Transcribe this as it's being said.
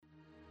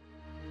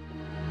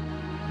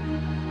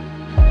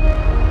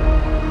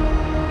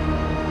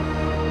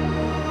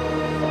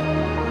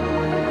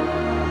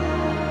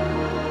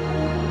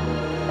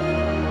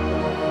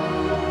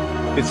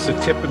It's the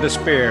tip of the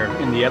spear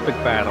in the epic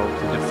battle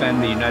to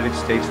defend the United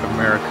States of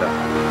America.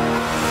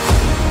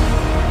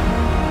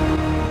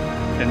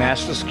 The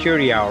National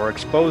Security Hour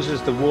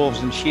exposes the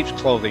wolves in sheep's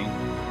clothing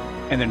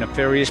and their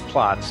nefarious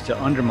plots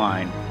to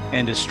undermine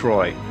and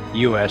destroy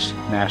U.S.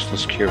 national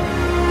security.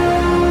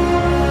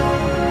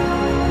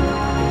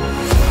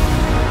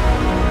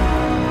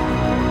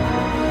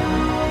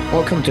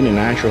 Welcome to the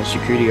National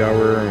Security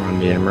Hour on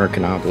the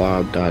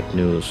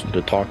AmericanOutloud.news,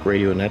 the talk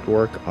radio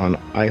network on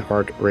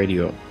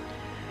iHeartRadio,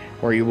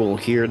 where you will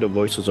hear the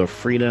voices of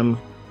freedom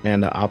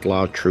and the out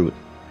loud truth.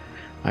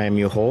 I am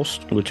your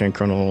host, Lieutenant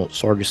Colonel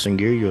Sargis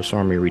Sangari, U.S.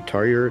 Army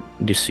retired,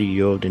 the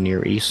CEO of the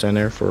Near East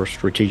Center for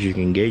Strategic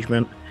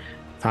Engagement,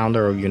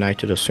 founder of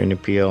United Australian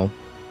PL,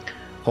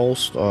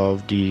 host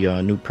of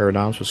the New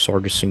Paradigms with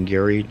Sargis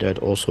Sangari that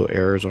also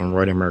airs on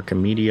Right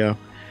American Media,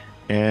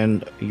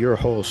 and your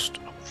host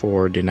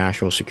for the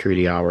National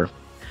Security Hour.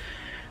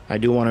 I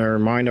do want to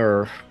remind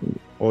our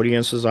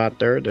audiences out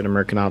there that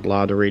American Out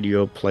Loud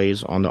Radio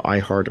plays on the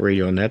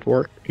iHeartRadio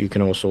network. You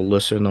can also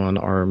listen on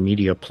our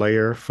media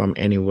player from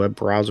any web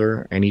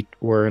browser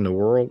anywhere in the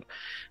world.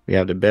 We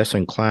have the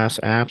best-in-class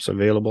apps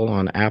available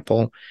on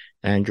Apple,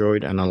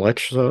 Android, and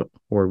Alexa,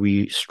 where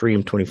we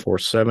stream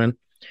 24/7.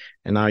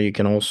 And now you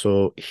can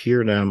also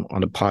hear them on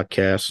the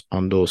podcast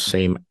on those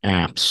same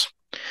apps.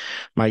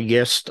 My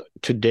guest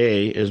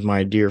today is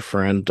my dear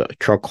friend,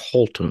 Chuck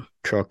Holton.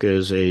 Chuck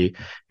is a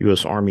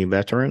U.S. Army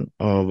veteran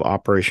of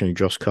Operation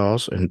Just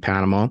Cause in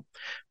Panama,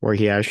 where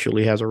he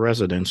actually has a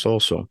residence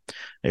also.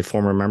 A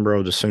former member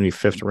of the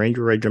 75th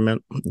Ranger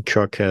Regiment,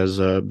 Chuck has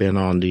been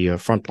on the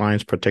front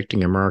lines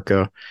protecting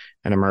America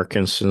and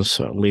Americans since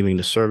leaving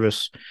the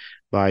service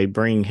by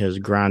bringing his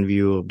ground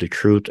view of the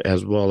truth,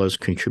 as well as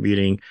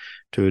contributing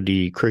to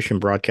the Christian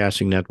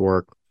Broadcasting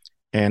Network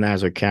and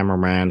as a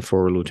cameraman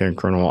for Lieutenant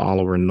Colonel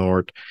Oliver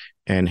North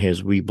and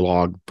his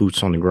blog,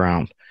 Boots on the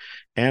Ground.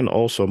 And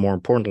also, more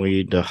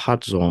importantly, the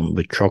Hot Zone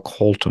with Chuck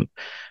Holton.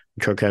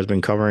 Chuck has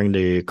been covering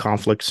the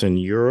conflicts in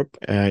Europe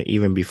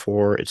even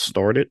before it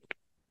started,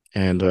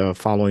 and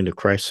following the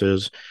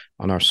crisis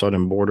on our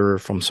southern border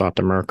from South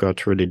America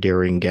through the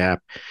Darien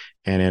Gap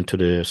and into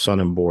the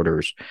southern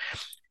borders.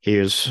 He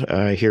is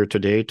here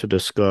today to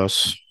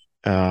discuss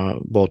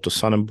both the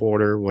southern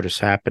border, what is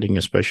happening,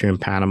 especially in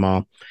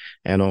Panama,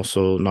 and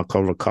also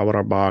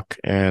Nagorno-Karabakh,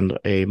 and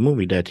a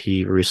movie that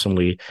he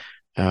recently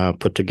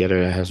put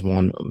together that has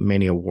won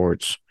many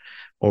awards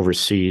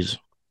overseas.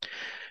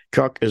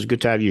 Chuck, it's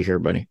good to have you here,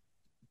 buddy.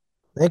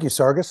 Thank you,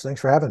 Sargis.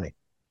 Thanks for having me.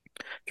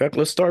 Chuck,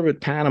 let's start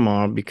with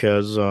Panama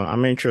because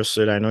I'm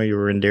interested. I know you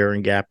were in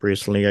Darien Gap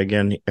recently.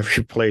 Again,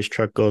 every place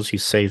Chuck goes, he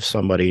saves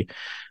somebody.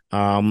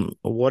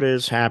 What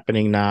is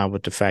happening now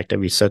with the fact that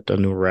we set a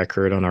new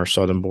record on our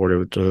southern border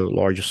with the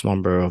largest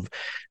number of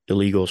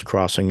illegals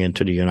crossing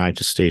into the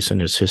United States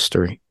in its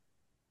history?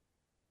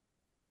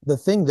 The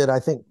thing that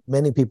I think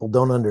many people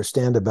don't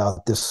understand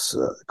about this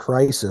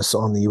crisis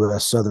on the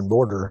U.S. southern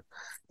border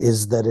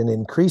is that an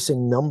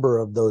increasing number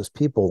of those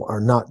people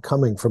are not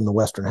coming from the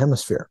Western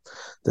Hemisphere.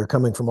 They're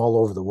coming from all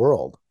over the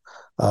world.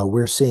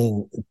 We're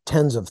seeing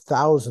tens of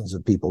thousands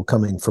of people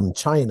coming from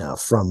China,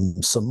 from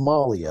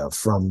Somalia,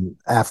 from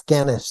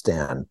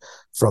Afghanistan,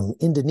 from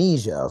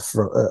Indonesia,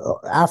 from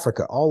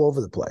Africa, all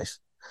over the place.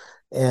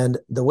 And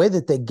the way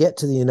that they get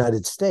to the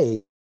United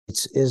States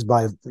is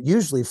by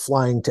usually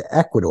flying to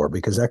Ecuador,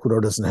 because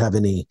Ecuador doesn't have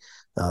any,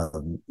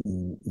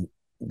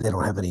 they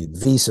don't have any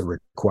visa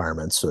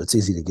requirements, so it's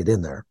easy to get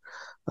in there.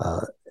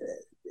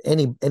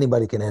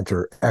 Anybody can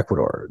enter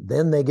Ecuador.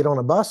 Then they get on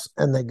a bus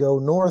and they go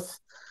north,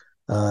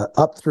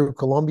 up through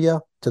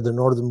Colombia to the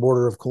northern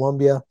border of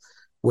Colombia,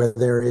 where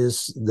there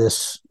is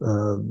this,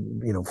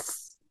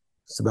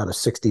 it's about a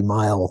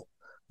 60-mile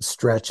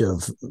stretch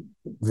of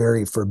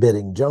very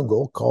forbidding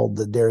jungle called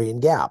the Darien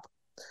Gap.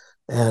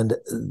 And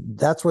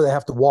that's where they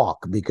have to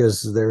walk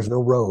because there's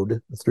no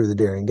road through the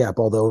Darien Gap.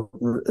 Although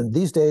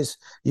these days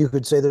you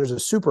could say there's a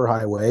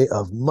superhighway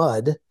of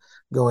mud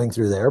going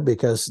through there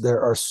because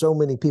there are so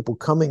many people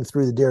coming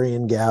through the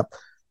Darien Gap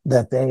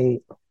that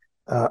they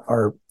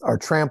are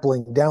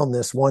trampling down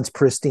this once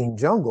pristine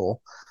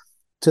jungle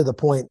to the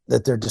point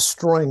that they're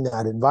destroying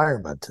that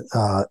environment.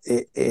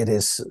 It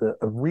is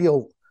a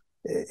real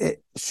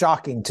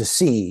shocking to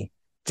see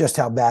just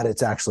how bad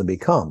it's actually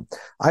become.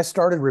 I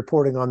started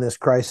reporting on this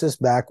crisis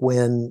back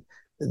when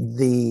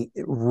the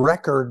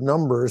record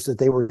numbers that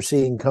they were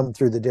seeing come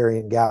through the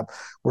Darien Gap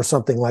were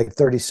something like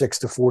 36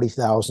 to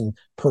 40,000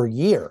 per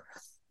year.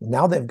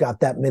 Now they've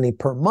got that many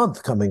per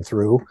month coming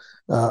through,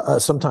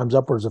 sometimes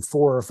upwards of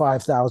 4,000 or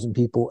 5,000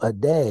 people a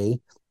day.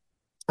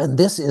 And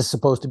this is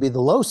supposed to be the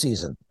low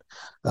season.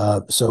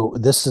 So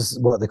this is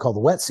what they call the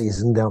wet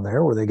season down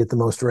there, where they get the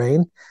most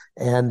rain.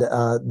 And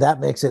that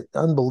makes it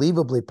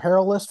unbelievably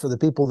perilous for the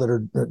people that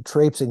are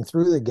traipsing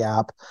through the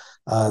gap,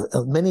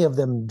 many of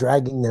them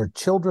dragging their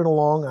children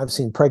along. I've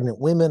seen pregnant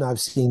women.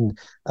 I've seen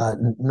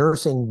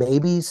nursing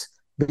babies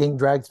being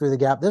dragged through the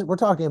gap. We're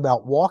talking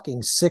about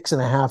walking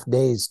 6.5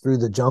 days through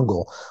the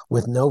jungle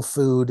with no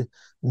food,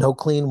 no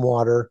clean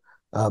water,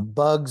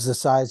 bugs the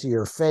size of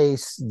your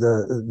face.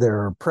 There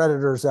are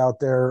predators out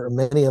there.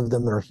 Many of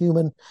them are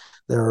human.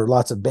 There are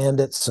lots of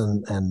bandits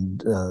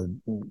and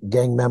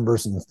gang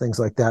members and things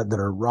like that that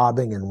are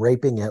robbing and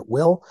raping at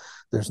will.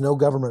 There's no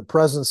government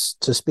presence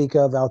to speak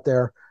of out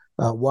there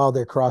while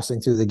they're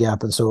crossing through the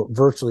gap. And so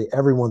virtually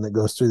everyone that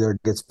goes through there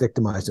gets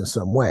victimized in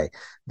some way.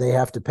 They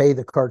have to pay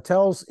the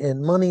cartels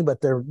in money,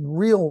 but their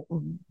real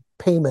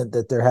payment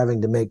that they're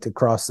having to make to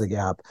cross the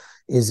gap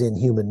is in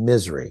human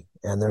misery.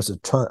 And there's a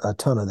ton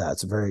of that.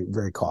 It's very,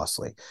 very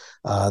costly.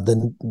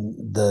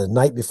 The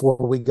night before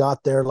we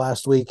got there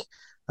last week,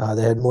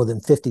 they had more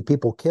than 50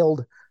 people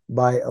killed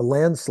by a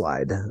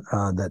landslide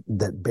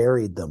that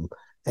buried them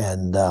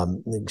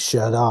and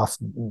shut off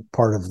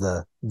part of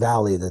the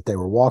valley that they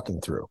were walking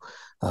through.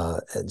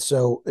 And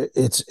so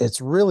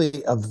it's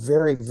really a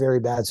very, very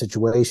bad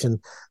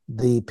situation.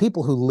 The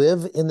people who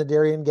live in the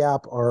Darien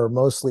Gap are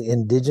mostly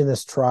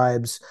indigenous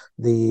tribes,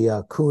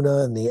 the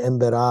Kuna and the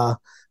Embera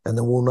and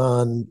the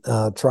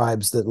Wunan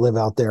tribes that live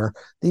out there.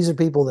 These are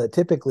people that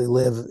typically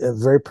live a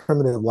very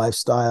primitive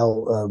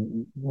lifestyle.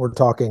 We're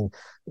talking,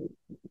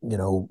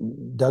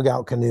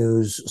 dugout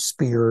canoes,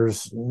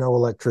 spears, no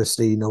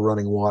electricity, no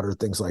running water,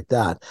 things like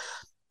that.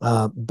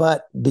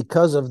 But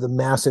because of the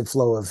massive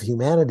flow of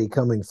humanity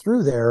coming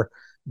through there,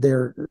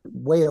 their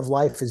way of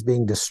life is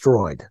being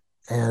destroyed.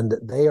 And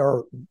they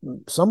are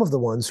some of the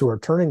ones who are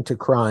turning to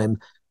crime,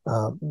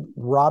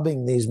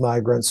 robbing these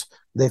migrants.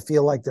 They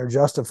feel like they're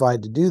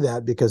justified to do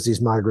that because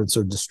these migrants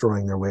are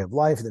destroying their way of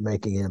life. They're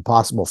making it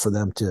impossible for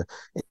them to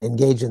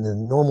engage in the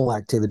normal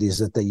activities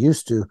that they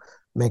used to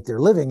make their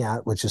living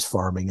at, which is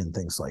farming and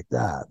things like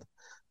that.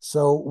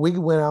 So we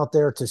went out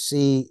there to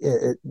see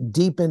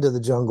deep into the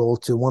jungle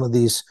to one of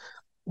these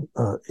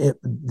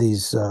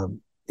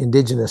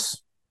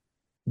indigenous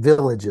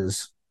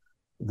villages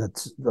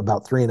that's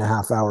about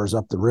 3.5 hours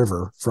up the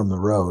river from the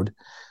road.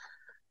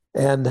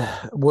 And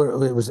it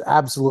was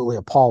absolutely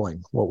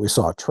appalling what we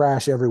saw.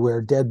 Trash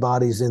everywhere, dead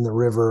bodies in the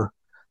river.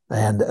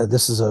 And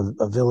this is a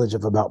village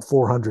of about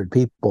 400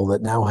 people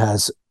that now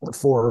has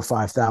 4,000 or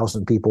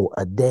 5,000 people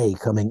a day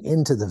coming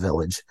into the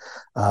village.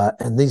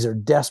 And these are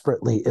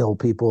desperately ill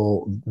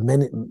people.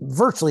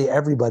 Virtually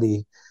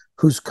everybody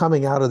who's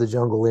coming out of the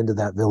jungle into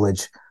that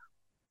village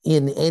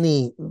in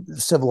any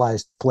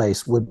civilized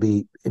place would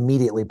be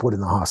immediately put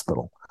in the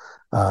hospital.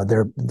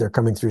 They're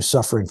coming through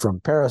suffering from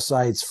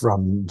parasites,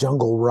 from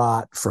jungle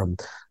rot, from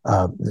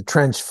the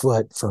trench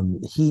foot, from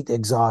heat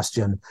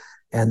exhaustion,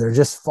 and they're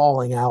just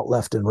falling out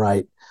left and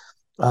right.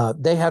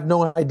 They have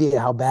no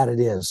idea how bad it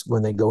is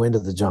when they go into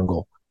the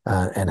jungle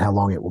and how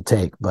long it will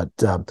take. But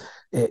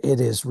it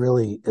is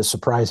really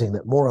surprising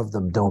that more of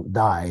them don't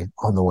die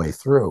on the way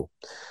through.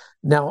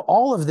 Now,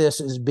 all of this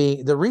is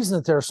the reason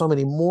that there are so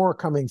many more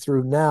coming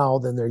through now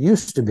than there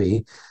used to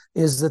be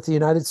is that the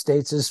United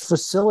States is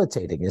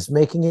facilitating, is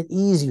making it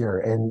easier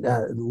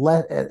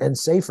and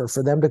safer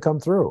for them to come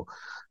through.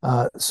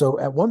 So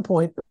at one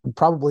point,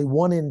 probably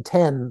 1 in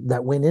 10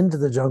 that went into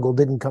the jungle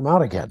didn't come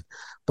out again.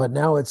 But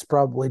now it's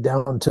probably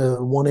down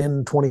to 1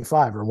 in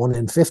 25 or 1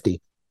 in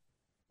 50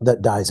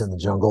 that dies in the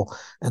jungle.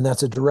 And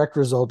that's a direct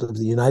result of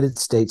the United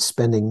States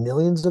spending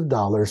millions of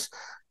dollars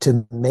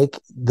to make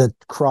the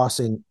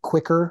crossing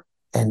quicker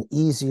and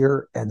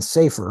easier and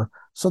safer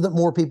so that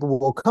more people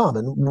will come.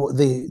 And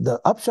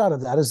the upshot of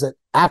that is that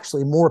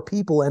actually more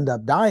people end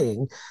up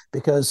dying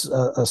because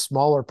a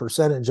smaller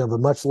percentage of a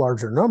much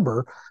larger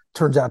number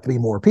turns out to be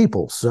more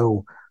people.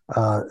 So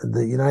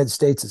the United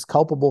States is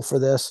culpable for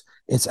this.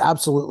 It's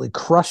absolutely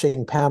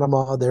crushing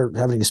Panama. They're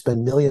having to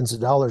spend millions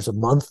of dollars a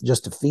month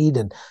just to feed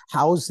and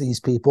house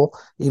these people,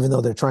 even though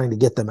they're trying to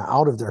get them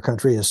out of their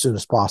country as soon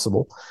as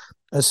possible.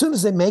 As soon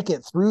as they make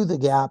it through the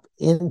gap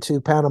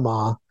into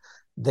Panama,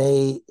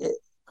 they're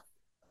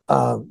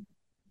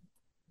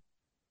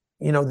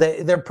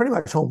pretty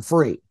much home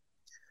free.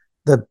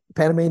 The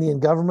Panamanian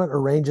government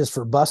arranges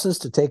for buses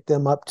to take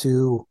them up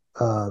to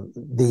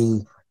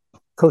the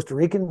Costa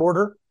Rican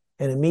border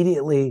and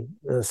immediately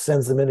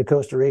sends them into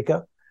Costa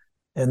Rica.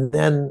 And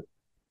then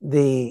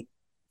the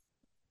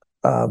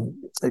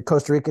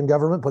Costa Rican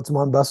government puts them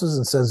on buses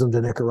and sends them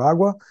to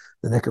Nicaragua.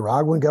 The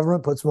Nicaraguan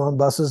government puts them on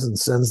buses and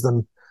sends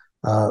them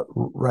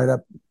right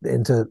up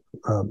into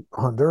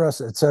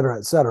Honduras, et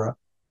cetera,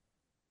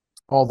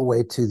 all the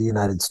way to the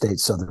United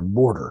States southern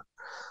border.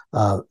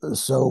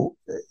 So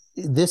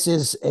this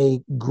is a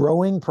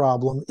growing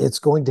problem. It's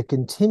going to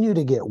continue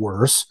to get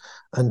worse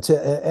and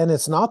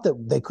it's not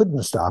that they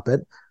couldn't stop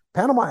it.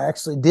 Panama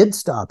actually did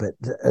stop it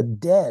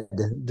dead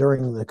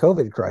during the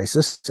COVID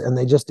crisis, and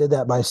they just did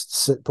that by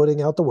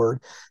putting out the word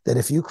that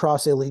if you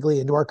cross illegally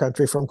into our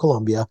country from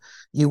Colombia,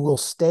 you will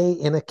stay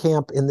in a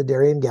camp in the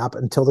Darien Gap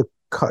until the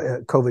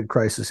COVID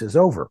crisis is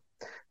over.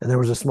 And there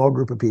was a small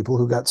group of people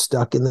who got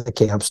stuck in the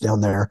camps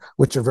down there,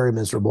 which are very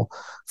miserable,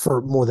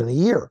 for more than a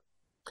year.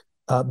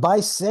 By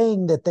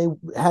saying that they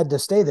had to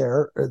stay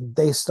there,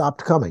 they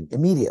stopped coming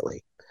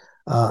immediately.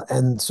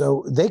 And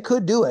so they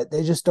could do it.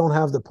 They just don't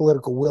have the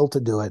political will to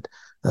do it.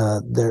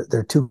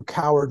 They're too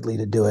cowardly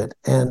to do it.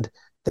 And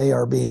they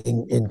are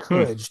being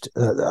encouraged.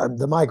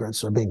 The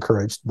migrants are being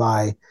encouraged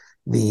by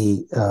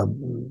the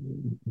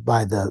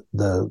by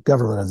the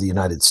government of the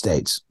United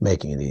States,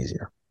 making it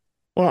easier.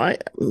 Well,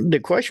 the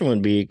question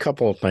would be a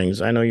couple of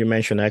things. I know you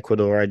mentioned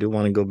Ecuador. I do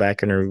want to go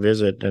back and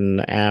revisit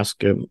and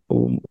ask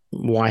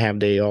why have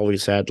they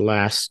always had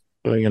lax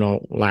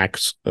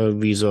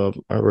visa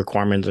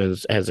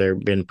requirements? Has there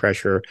been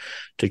pressure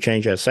to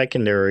change that?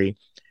 Secondary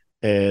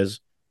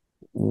is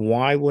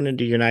why wouldn't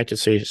the United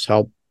States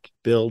help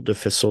build the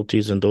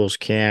facilities in those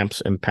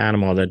camps in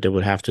Panama that they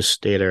would have to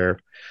stay there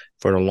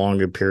for a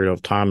longer period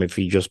of time if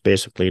he just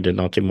basically did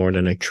nothing more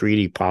than a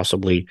treaty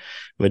possibly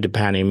with the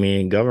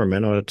Panamanian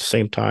government, or at the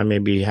same time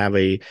maybe have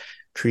a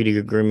treaty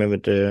agreement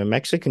with the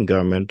Mexican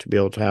government to be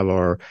able to have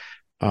our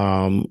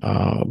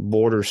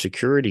border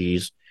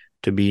securities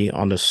to be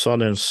on the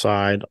southern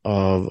side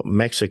of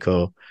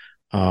Mexico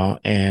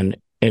and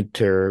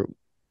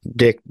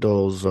interdict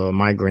those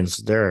migrants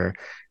there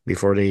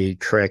before they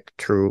trek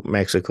through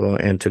Mexico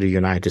into the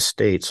United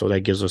States. So that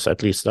gives us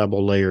at least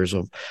double layers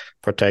of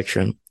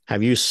protection.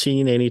 Have you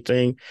seen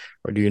anything,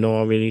 or do you know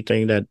of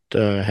anything that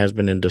has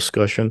been in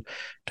discussion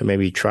to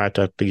maybe try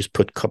to at least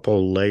put a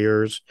couple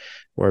layers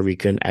where we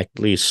can at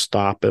least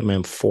stop them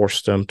and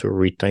force them to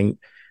rethink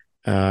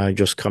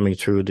just coming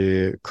through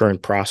the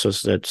current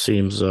process that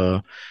seems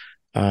to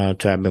have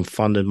been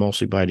funded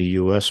mostly by the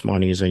U.S.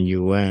 monies and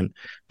UN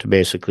to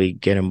basically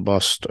get them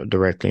bussed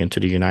directly into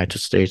the United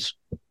States?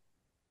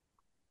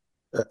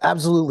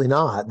 Absolutely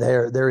not.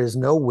 There is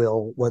no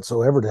will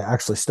whatsoever to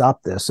actually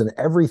stop this. And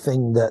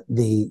everything that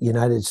the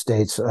United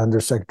States Under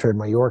Secretary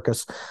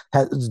Mayorkas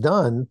has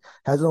done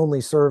has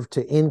only served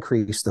to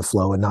increase the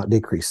flow and not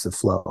decrease the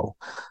flow.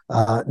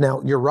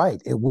 Now, you're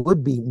right. It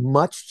would be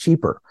much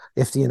cheaper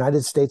if the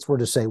United States were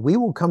to say, we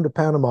will come to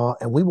Panama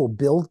and we will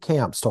build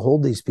camps to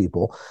hold these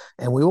people.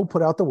 And we will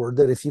put out the word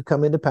that if you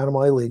come into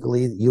Panama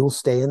illegally, you'll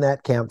stay in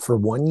that camp for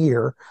 1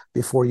 year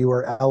before you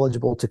are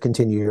eligible to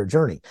continue your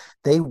journey.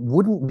 They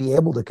wouldn't be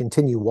able to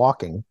continue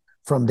walking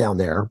from down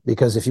there,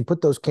 because if you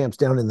put those camps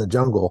down in the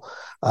jungle,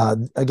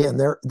 again,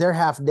 they're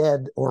half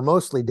dead or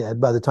mostly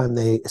dead by the time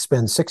they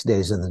spend 6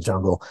 days in the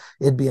jungle.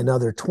 It'd be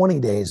another 20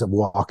 days of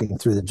walking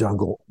through the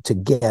jungle to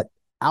get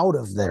out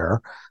of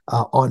there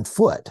on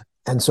foot.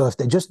 And so if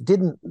they just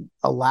didn't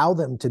allow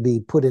them to be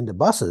put into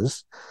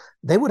buses,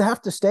 they would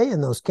have to stay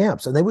in those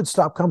camps and they would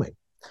stop coming.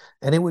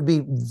 And it would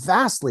be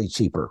vastly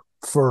cheaper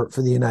for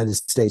the United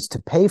States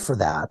to pay for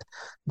that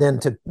than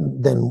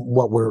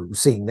what we're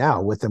seeing now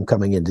with them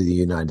coming into the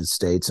United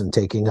States and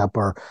taking up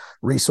our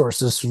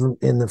resources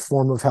in the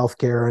form of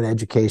healthcare and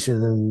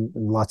education and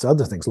lots of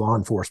other things, law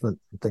enforcement,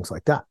 and things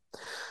like that.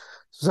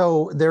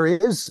 So there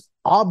is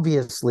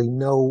obviously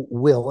no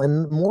will,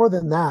 and more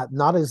than that,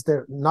 not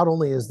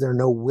only is there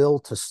no will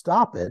to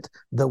stop it,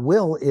 the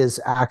will is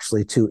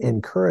actually to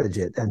encourage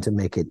it and to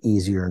make it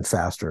easier and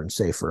faster and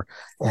safer,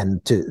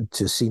 and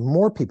to see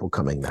more people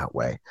coming that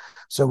way.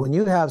 So when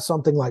you have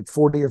something like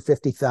 40 or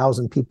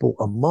 50,000 people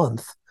a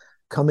month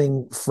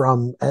coming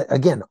from,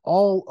 again,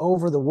 all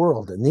over the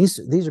world, and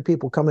these are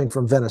people coming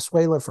from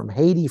Venezuela, from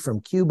Haiti,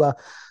 from Cuba.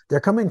 They're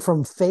coming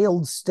from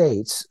failed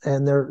states,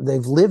 and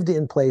they've lived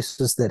in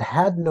places that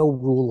had no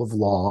rule of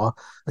law,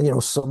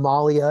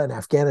 Somalia and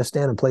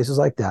Afghanistan and places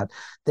like that.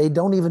 They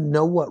don't even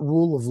know what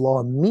rule of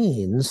law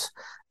means.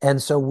 And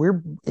so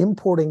we're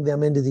importing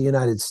them into the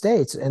United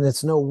States, and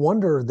it's no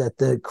wonder that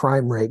the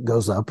crime rate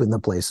goes up in the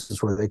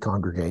places where they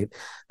congregate,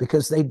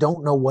 because they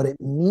don't know what it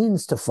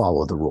means to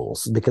follow the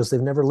rules, because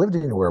they've never lived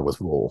anywhere with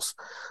rules.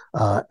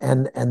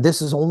 And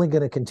this is only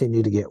going to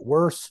continue to get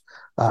worse.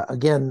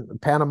 Again,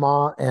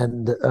 Panama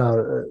and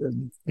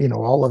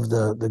all of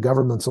the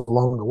governments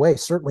along the way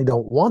certainly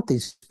don't want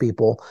these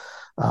people,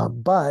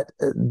 but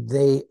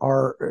they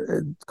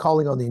are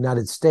calling on the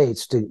United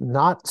States to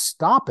not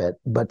stop it,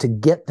 but to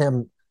get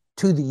them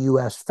to the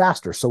U.S.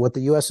 faster. So what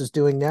the U.S. is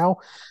doing now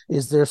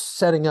is they're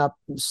setting up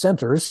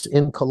centers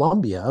in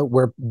Colombia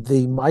where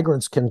the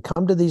migrants can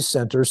come to these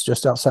centers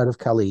just outside of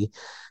Cali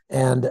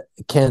and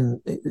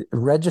can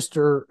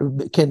register,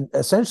 can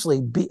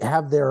essentially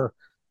have their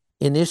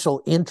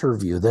initial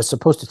interview that's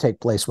supposed to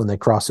take place when they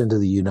cross into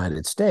the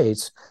United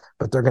States,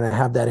 but they're going to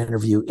have that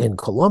interview in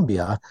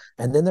Colombia,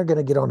 and then they're going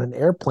to get on an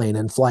airplane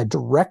and fly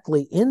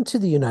directly into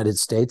the United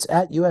States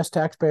at U.S.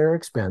 taxpayer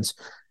expense,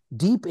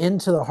 deep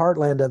into the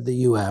heartland of the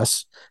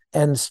U.S.,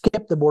 and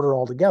skip the border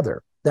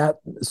altogether. That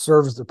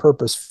serves the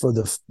purpose for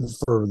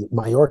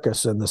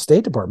Mayorkas and the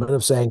State Department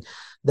of saying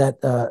that,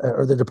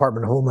 or the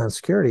Department of Homeland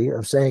Security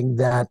of saying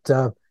that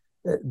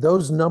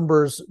those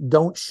numbers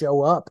don't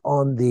show up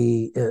on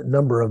the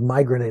number of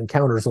migrant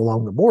encounters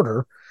along the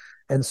border.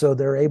 And so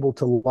they're able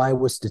to lie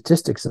with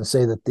statistics and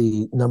say that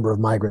the number of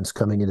migrants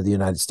coming into the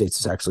United States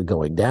is actually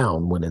going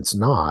down when it's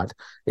not.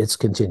 It's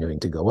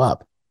continuing to go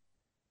up.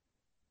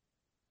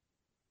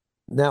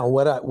 Now,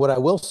 what I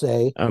will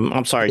say,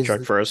 I'm sorry,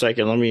 Chuck, for a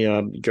second. Let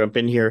me jump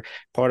in here.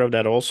 Part of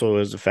that also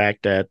is the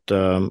fact that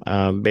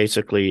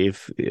basically,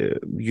 if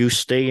you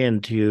stay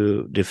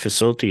into the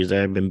facilities that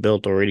have been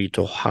built already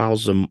to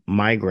house the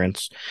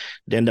migrants,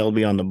 then they'll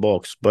be on the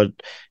books. But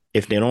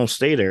if they don't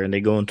stay there and they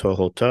go into a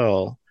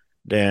hotel,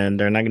 then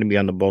they're not going to be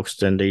on the books.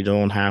 Then they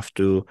don't have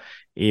to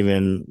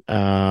even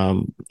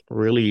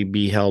really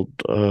be held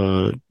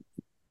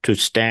to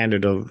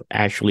standard of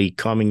actually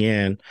coming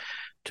in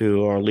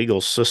to our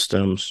legal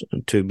systems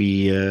to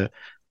be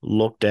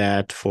looked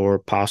at for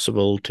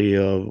possibility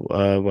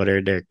of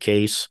whether their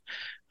case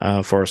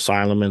for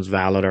asylum is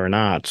valid or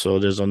not. So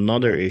there's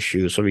another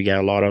issue. So we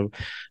got a lot of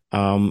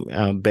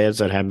beds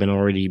that have been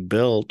already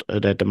built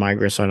that the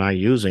migrants are not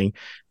using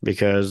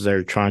because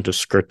they're trying to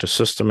skirt the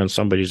system and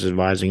somebody's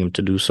advising them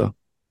to do so.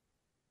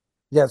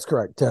 Yeah, that's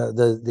correct.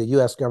 The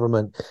U.S.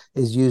 government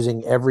is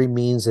using every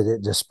means at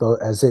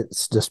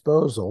its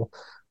disposal,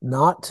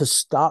 not to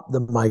stop the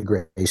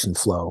migration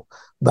flow,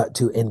 but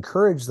to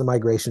encourage the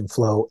migration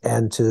flow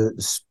and to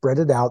spread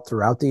it out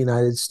throughout the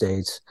United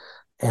States,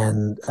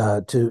 and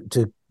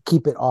to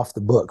keep it off the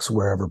books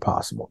wherever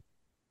possible.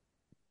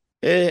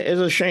 It's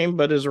a shame,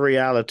 but it's a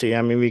reality.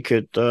 I mean, we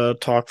could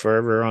talk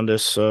forever on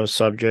this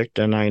subject,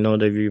 and I know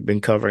that you've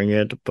been covering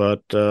it,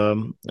 but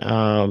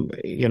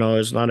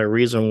it's not a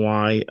reason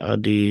why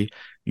the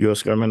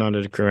U.S. government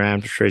under the current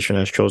administration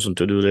has chosen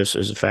to do this.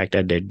 Is the fact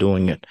that they're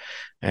doing it,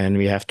 and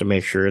we have to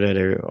make sure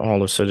that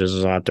all the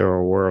citizens out there are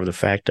aware of the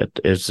fact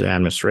that it's the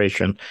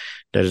administration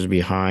that is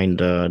behind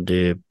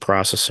the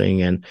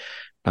processing and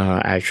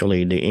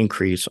actually the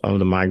increase of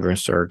the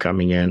migrants that are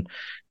coming in.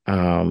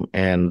 I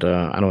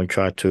don't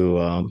try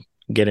to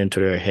get into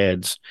their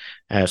heads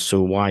as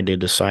to why they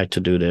decide to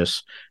do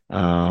this.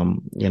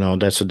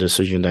 That's a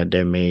decision that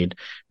they made,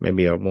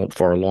 maybe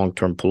for a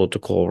long-term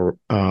political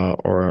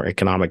or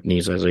economic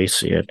needs as they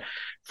see it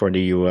for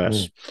the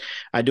U.S.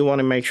 I do want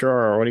to make sure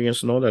our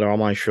audience know that all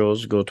my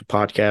shows go to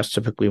podcasts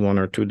typically 1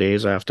 or 2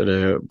 days after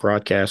the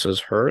broadcast is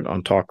heard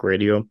on talk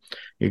radio.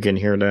 You can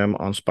hear them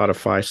on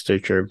Spotify,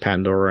 Stitcher,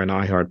 Pandora, and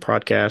iHeart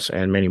Podcasts,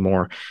 and many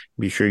more.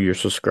 Be sure you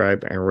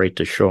subscribe and rate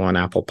the show on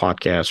Apple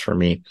Podcasts for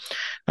me.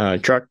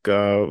 Chuck,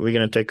 we're going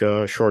to take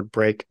a short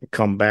break,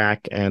 come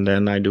back, and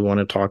then I do want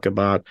to talk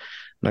about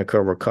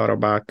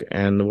Nagorno-Karabakh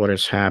and what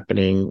is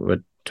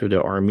happening to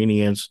the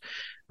Armenians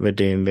with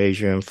the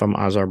invasion from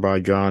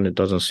Azerbaijan. It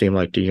doesn't seem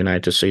like the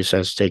United States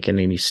has taken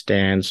any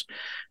stands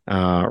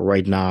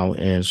right now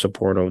in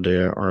support of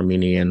the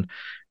Armenian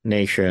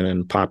nation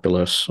and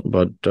populace,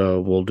 but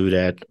we'll do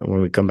that when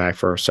we come back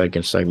for our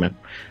second segment.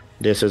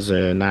 This is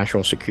a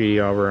National Security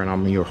Hour, and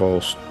I'm your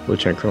host,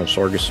 Lieutenant Colonel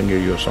Sargis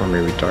Sangari, U.S. Army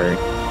retired.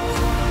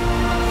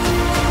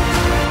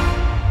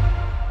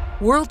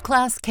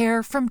 World-class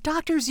care from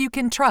doctors you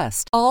can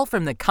trust, all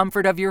from the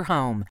comfort of your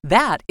home.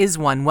 That is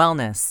One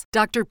Wellness.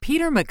 Dr.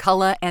 Peter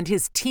McCullough and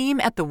his team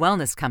at The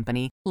Wellness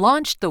Company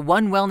launched the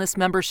One Wellness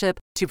membership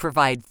to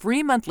provide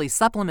free monthly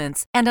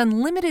supplements and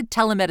unlimited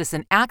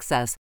telemedicine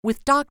access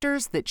with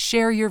doctors that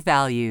share your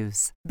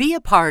values. Be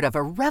a part of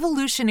a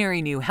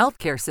revolutionary new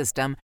healthcare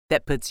system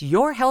that puts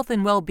your health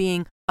and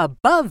well-being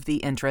above the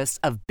interests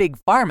of Big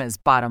Pharma's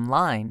bottom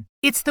line.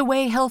 It's the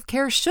way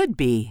healthcare should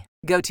be.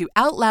 Go to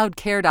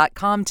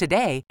OutLoudCare.com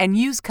today and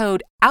use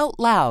code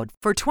OUTLOUD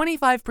for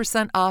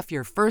 25% off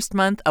your first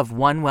month of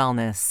One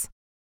Wellness.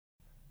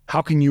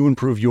 How can you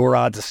improve your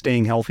odds of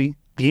staying healthy?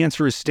 The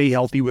answer is stay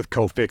healthy with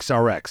Cofix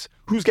RX.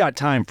 Who's got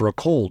time for a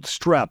cold,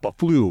 strep, a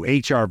flu,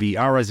 HRV,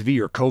 RSV,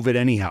 or COVID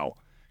anyhow?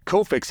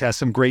 Cofix has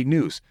some great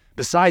news.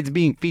 Besides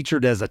being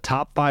featured as a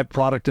top 5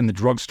 product in the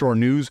drugstore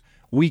news,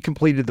 we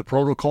completed the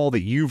protocol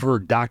that you've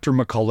heard Dr.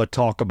 McCullough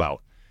talk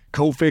about.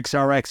 Cofix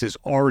RX is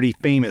already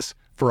famous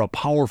for a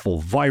powerful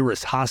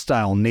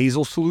virus-hostile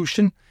nasal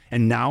solution,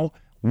 and now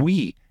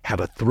we have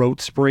a throat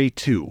spray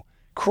too.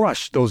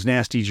 Crush those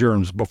nasty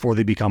germs before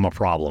they become a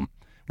problem.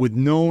 With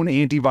known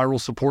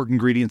antiviral support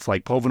ingredients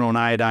like povidone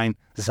iodine,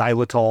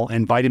 xylitol,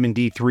 and vitamin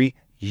D3,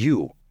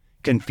 you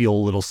can feel a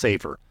little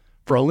safer.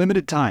 For a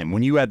limited time,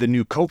 when you add the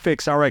new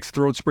Cofix RX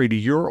throat spray to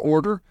your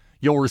order,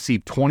 you'll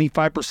receive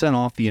 25%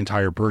 off the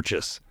entire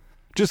purchase.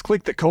 Just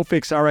click the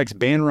Cofix RX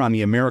banner on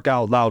the America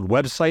Out Loud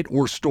website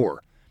or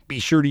store. Be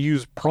sure to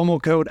use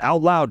promo code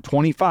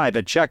OUTLOUD25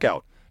 at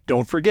checkout.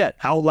 Don't forget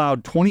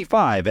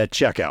OUTLOUD25 at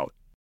checkout.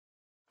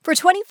 For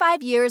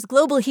 25 years,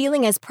 Global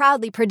Healing has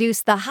proudly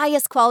produced the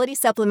highest quality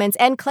supplements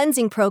and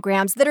cleansing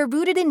programs that are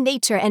rooted in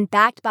nature and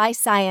backed by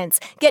science.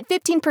 Get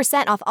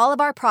 15% off all of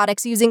our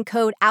products using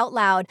code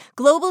OUTLOUD.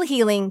 Global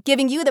Healing,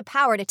 giving you the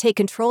power to take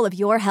control of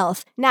your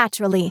health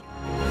naturally.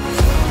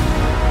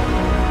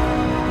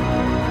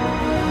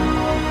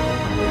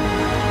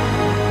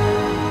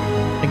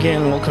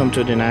 Again, welcome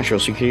to the National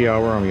Security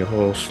Hour. I'm your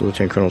host,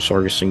 Lieutenant Colonel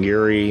Sargis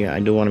Sangari. I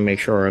do want to make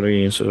sure our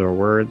audiences are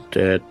aware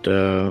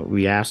that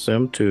we asked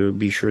them to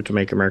be sure to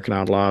make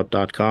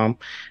AmericanOutloud.com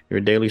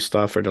your daily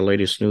stuff for the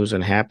latest news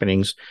and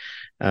happenings.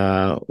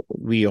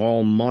 We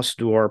all must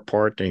do our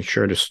part to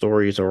ensure the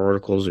stories or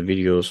articles or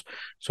videos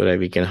so that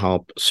we can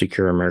help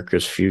secure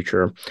America's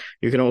future.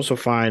 You can also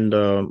find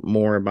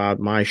more about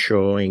my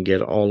show and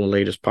get all the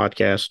latest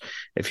podcasts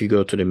if you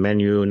go to the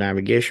menu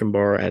navigation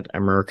bar at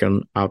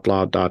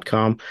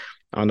AmericanOutloud.com.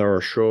 Under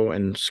our show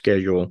and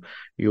schedule,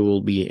 you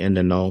will be in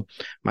the know.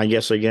 My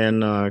guest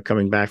again,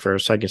 coming back for our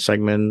second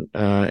segment,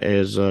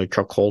 is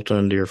Chuck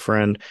Holton, dear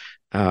friend,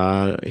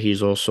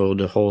 He's also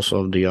the host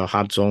of the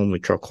Hot Zone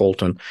with Chuck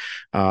Holton.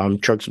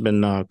 Chuck's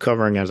been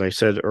covering, as I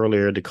said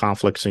earlier, the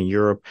conflicts in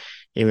Europe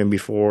even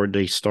before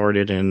they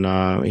started, and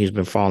he's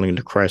been following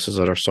the crisis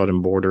at our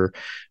southern border,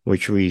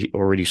 which we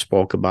already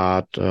spoke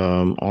about,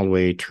 all the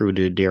way through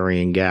the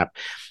Darien Gap.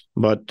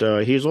 But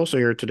he's also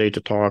here today to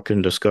talk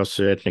and discuss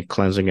the ethnic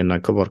cleansing in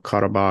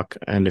Nagorno-Karabakh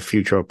and the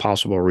future of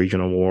possible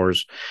regional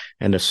wars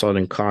in the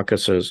Southern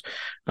Caucasus.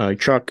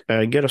 Chuck,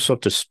 get us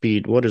up to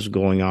speed. What is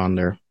going on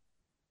there?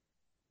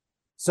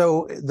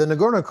 So the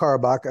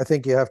Nagorno-Karabakh, I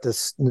think you have to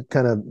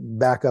kind of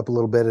back up a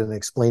little bit and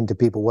explain to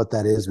people what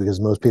that is, because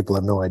most people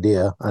have no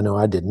idea. I know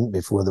I didn't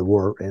before the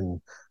war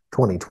in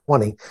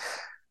 2020.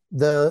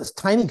 The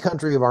tiny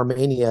country of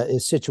Armenia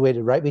is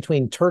situated right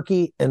between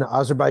Turkey and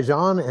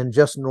Azerbaijan and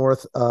just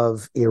north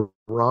of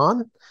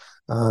Iran.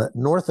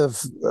 North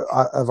of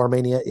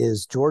Armenia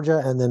is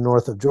Georgia, and then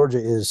north of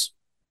Georgia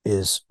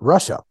is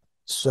Russia.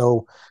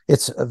 So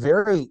it's a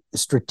very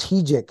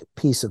strategic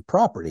piece of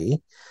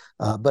property.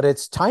 But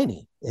it's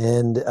tiny.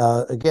 And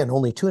again,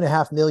 only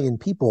 2.5 million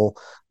people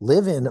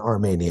live in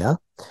Armenia.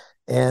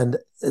 And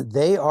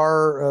they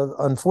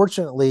are,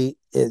 unfortunately,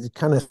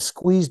 kind of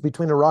squeezed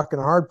between a rock and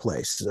a hard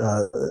place.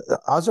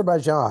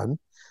 Azerbaijan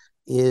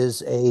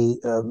is a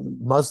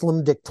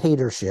Muslim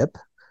dictatorship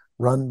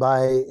run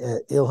by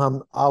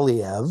Ilham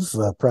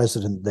Aliyev,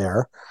 president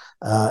there.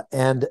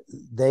 And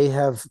they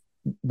have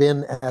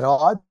been at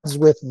odds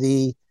with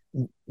the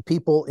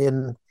people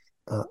in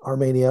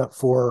Armenia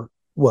for,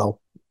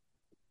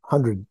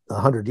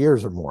 100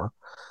 years or more.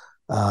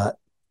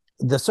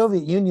 The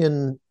Soviet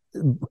Union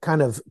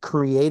kind of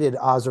created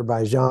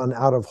Azerbaijan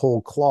out of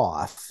whole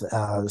cloth.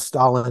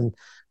 Stalin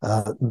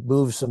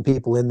moved some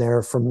people in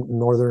there from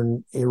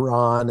northern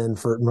Iran and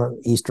from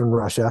eastern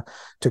Russia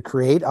to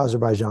create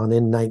Azerbaijan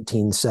in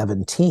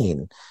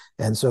 1917.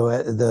 And so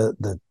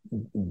the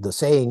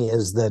saying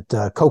is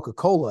that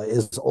Coca-Cola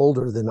is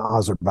older than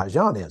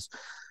Azerbaijan is.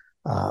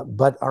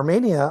 But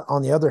Armenia,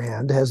 on the other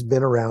hand, has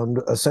been around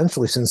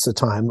essentially since the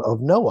time of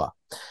Noah.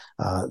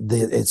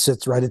 It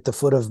sits right at the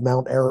foot of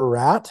Mount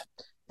Ararat,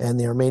 and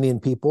the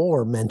Armenian people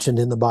are mentioned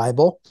in the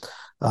Bible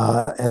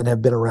and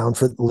have been around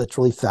for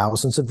literally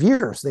thousands of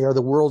years. They are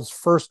the world's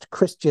first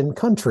Christian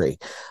country.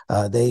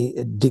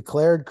 They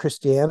declared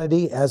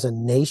Christianity as a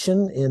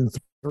nation in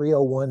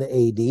 301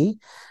 AD,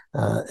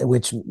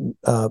 which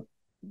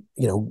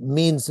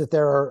means that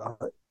there are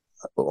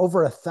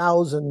over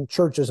 1,000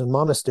 churches and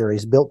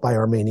monasteries built by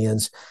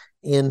Armenians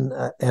in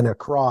and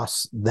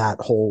across that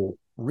whole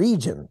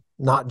region,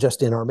 not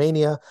just in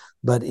Armenia,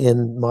 but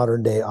in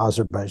modern day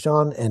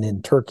Azerbaijan and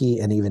in Turkey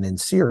and even in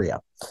Syria.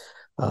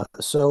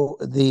 So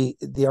the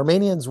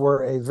Armenians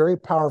were a very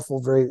powerful,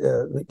 very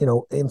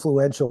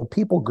influential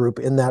people group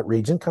in that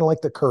region, kind of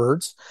like the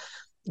Kurds,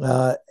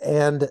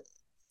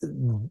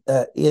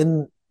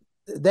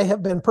 they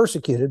have been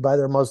persecuted by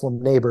their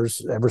Muslim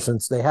neighbors ever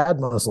since they had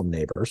Muslim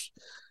neighbors.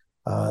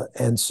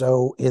 And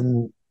so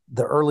in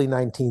the early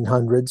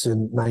 1900s,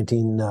 in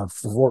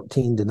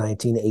 1914 to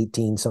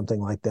 1918, something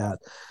like that,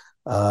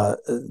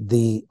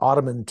 the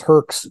Ottoman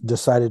Turks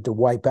decided to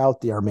wipe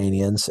out the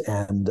Armenians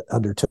and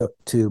undertook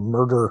to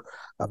murder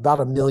about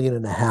 1.5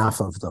 million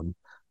of them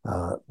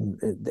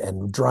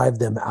and drive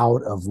them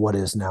out of what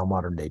is now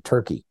modern-day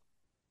Turkey.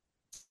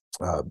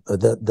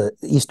 The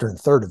eastern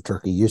third of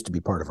Turkey used to be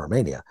part of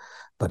Armenia,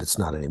 but it's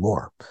not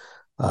anymore.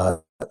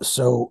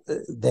 So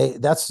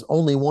that's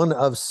only one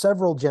of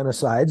several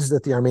genocides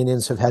that the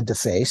Armenians have had to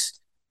face,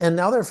 and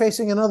now they're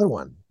facing another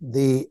one.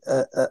 During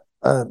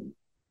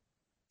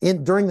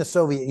the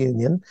Soviet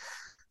Union,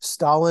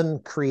 Stalin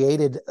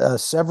created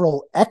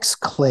several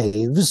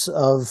exclaves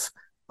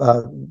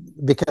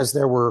because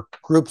there were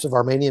groups of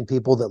Armenian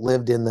people that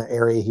lived in the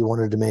area he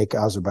wanted to make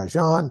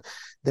Azerbaijan.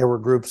 There were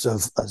groups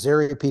of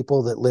Azeri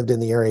people that lived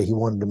in the area he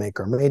wanted to make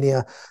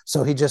Armenia.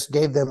 So he just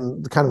gave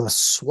them kind of a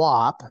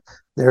swap.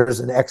 There's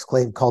an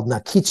exclave called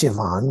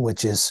Nakhichevan,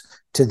 which is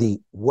to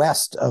the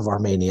west of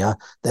Armenia,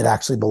 that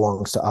actually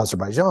belongs to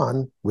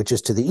Azerbaijan, which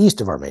is to the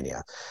east of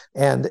Armenia.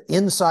 And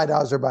inside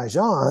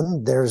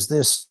Azerbaijan, there's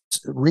this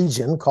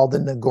region called the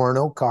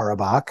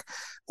Nagorno-Karabakh,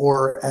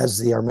 or as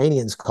the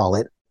Armenians call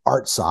it,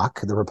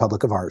 Artsakh, the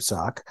Republic of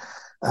Artsakh.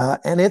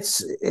 And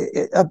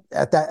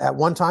at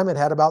one time, it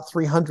had about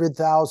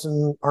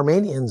 300,000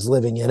 Armenians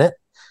living in it.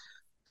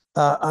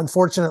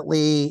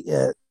 Unfortunately,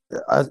 the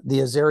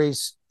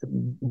Azeris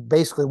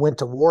basically went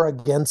to war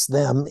against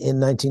them in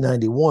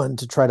 1991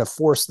 to try to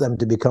force them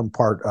to become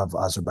part of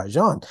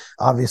Azerbaijan.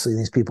 Obviously,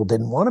 these people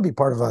didn't want to be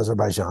part of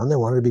Azerbaijan. They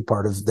wanted to be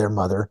part of their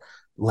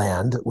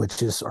motherland,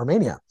 which is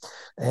Armenia.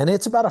 And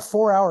it's about a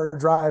 4-hour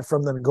drive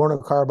from the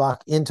Nagorno-Karabakh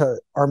into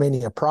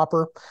Armenia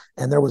proper.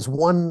 And there was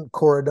one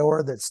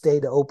corridor that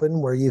stayed open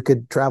where you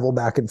could travel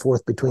back and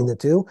forth between the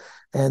two.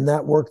 And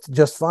that worked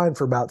just fine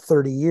for about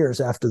 30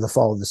 years after the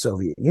fall of the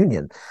Soviet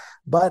Union.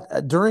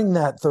 But during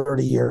that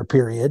 30-year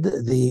period,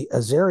 the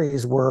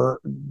Azeris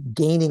were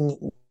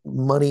gaining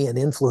money and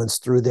influence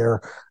through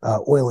their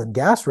oil and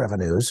gas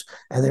revenues,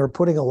 and they were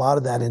putting a lot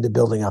of that into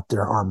building up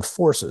their armed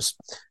forces.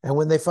 And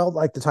when they felt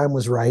like the time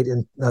was right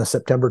in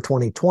September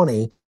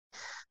 2020,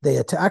 they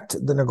attacked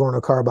the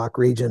Nagorno-Karabakh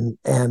region,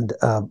 and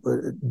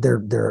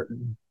their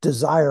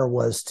desire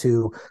was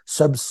to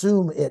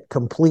subsume it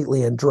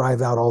completely and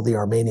drive out all the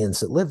Armenians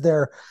that live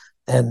there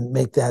and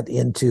make that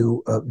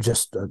into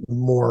just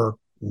more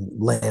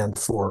land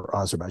for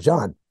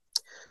Azerbaijan.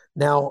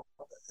 Now,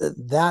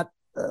 that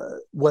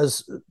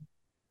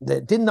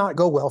did not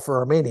go well for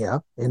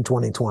Armenia in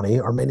 2020.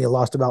 Armenia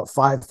lost about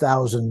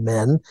 5,000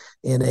 men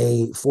in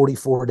a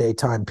 44-day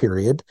time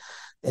period.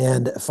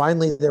 And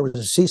finally, there was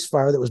a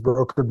ceasefire that was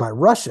brokered by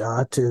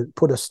Russia to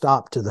put a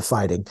stop to the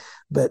fighting,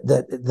 but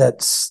that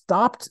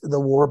stopped the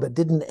war but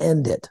didn't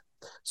end it.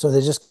 So they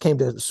just came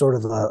to sort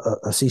of a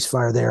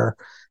ceasefire there.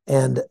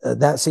 And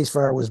that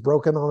ceasefire was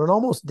broken on an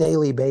almost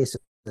daily basis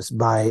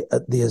by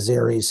the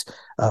Azeris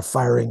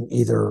firing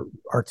either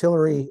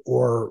artillery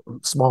or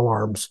small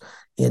arms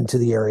into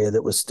the area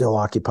that was still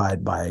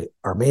occupied by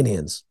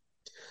Armenians.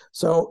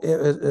 So it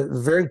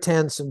was very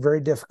tense and very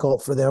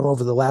difficult for them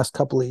over the last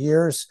couple of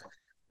years.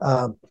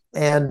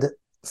 And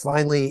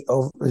finally,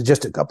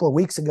 just a couple of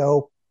weeks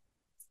ago,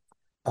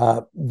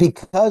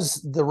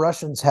 because the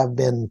Russians have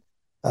been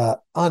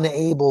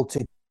unable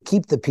to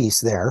keep the peace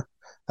there,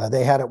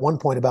 they had at one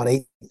point about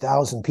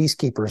 8,000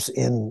 peacekeepers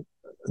in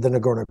the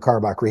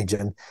Nagorno-Karabakh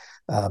region.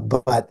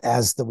 But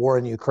as the war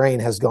in Ukraine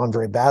has gone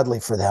very badly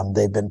for them,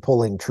 they've been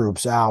pulling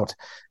troops out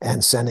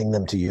and sending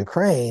them to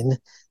Ukraine.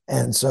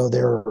 And so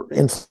their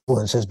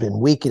influence has been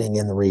weakening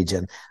in the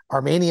region.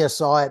 Armenia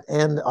saw it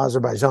and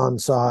Azerbaijan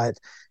saw it.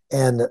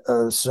 And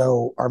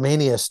so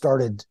Armenia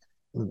started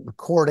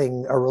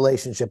courting a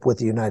relationship with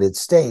the United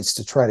States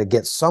to try to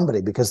get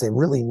somebody, because they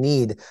really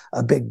need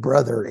a big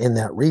brother in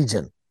that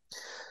region.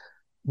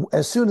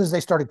 As soon as they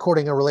started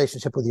courting a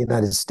relationship with the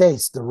United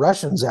States, the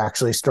Russians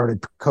actually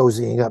started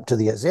cozying up to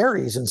the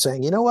Azeris and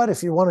saying, you know what,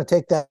 if you want to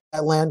take that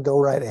land, go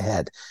right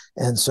ahead.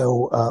 And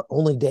so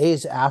only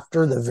days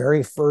after the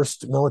very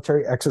first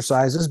military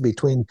exercises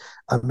between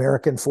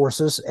American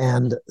forces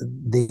and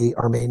the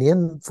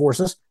Armenian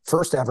forces,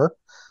 first ever,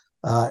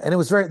 and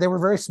they were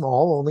very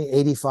small. Only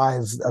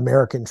 85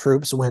 American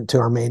troops went to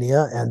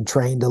Armenia and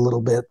trained a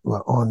little bit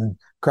on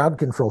crowd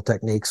control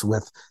techniques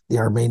with the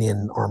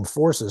Armenian armed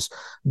forces.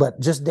 But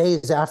just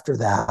days after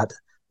that,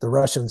 the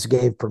Russians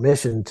gave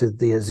permission to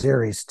the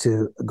Azeris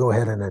to go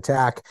ahead and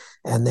attack,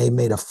 and they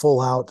made a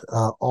full-out,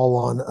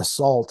 all-on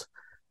assault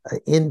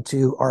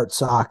into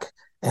Artsakh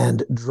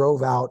and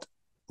drove out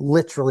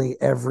literally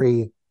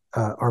every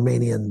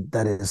Armenian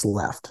that is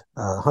left.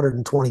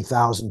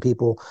 120,000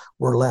 people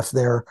were left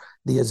there.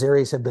 The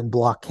Azeris have been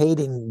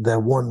blockading the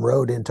one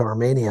road into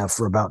Armenia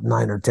for about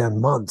 9 or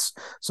 10 months.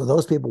 So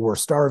those people were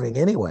starving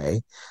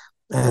anyway.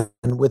 And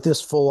with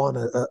this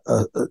full-on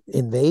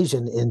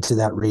invasion into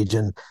that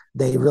region,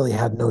 they really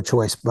had no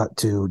choice but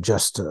to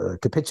just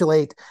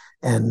capitulate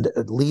and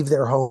leave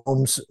their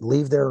homes,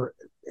 leave their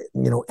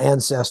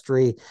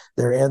ancestry.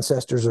 Their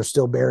ancestors are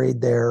still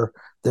buried there.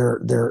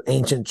 Their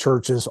ancient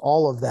churches,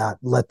 all of that,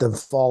 let them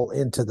fall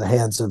into the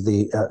hands of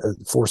the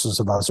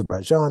forces of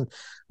Azerbaijan,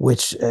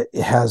 which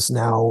has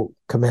now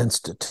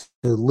commenced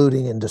to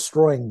looting and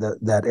destroying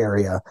that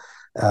area.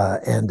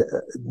 And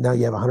now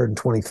you have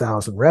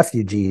 120,000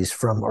 refugees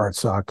from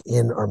Artsakh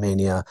in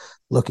Armenia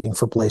looking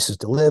for places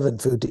to live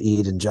and food to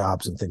eat and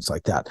jobs and things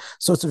like that.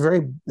 So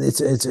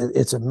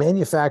it's a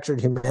manufactured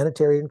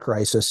humanitarian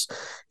crisis.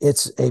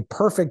 It's a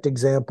perfect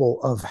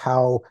example of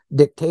how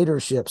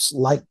dictatorships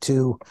like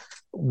to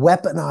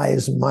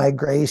weaponize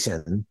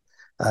migration,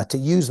 to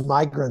use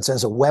migrants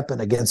as a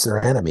weapon against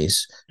their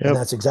enemies. Yep. And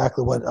that's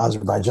exactly what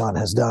Azerbaijan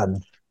has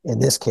done in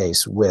this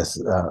case with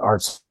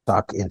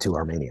Artsakh into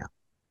Armenia.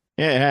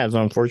 Yeah, it has.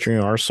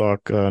 Unfortunately,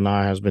 Artsakh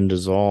now has been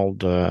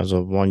dissolved as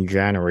of 1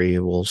 January. It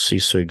will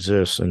cease to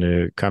exist in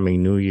the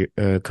coming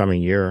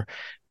year.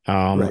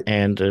 Right.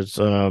 And it's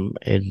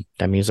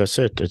that means that's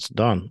it. It's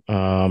done.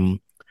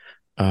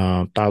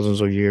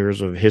 Thousands of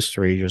years of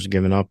history just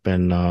given up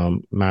in a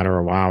matter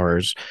of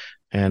hours.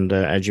 And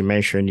as you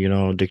mentioned,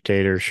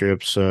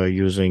 dictatorships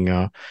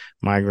using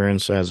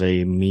migrants as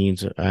a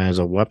means, as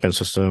a weapon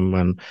system.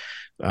 And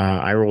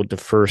I wrote the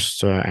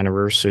first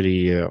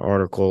anniversary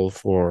article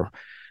for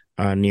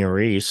Near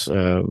East.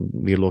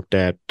 We looked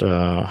at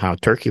how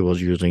Turkey was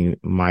using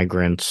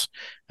migrants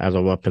as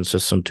a weapon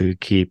system to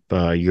keep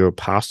Europe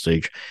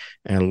hostage.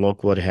 And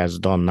look what it has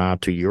done now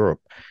to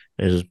Europe.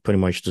 It has pretty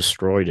much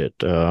destroyed it.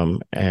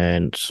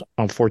 And it's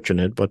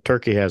unfortunate, but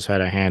Turkey has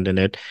had a hand in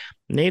it.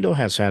 NATO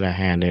has had a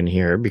hand in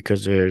here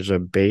because there's a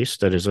base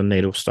that is a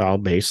NATO-style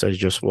base that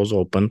just was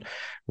opened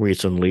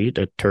recently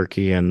that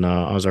Turkey and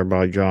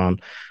Azerbaijan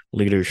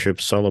leadership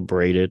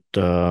celebrated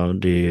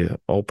the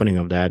opening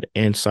of that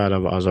inside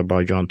of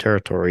Azerbaijan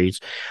territories.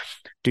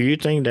 Do you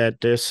think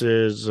that this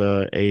is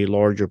a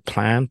larger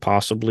plan,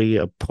 possibly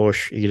a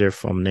push either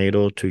from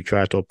NATO to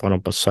try to open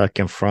up a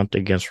second front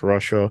against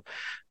Russia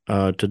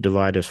to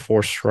divide its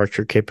force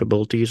structure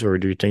capabilities, or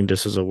do you think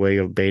this is a way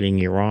of baiting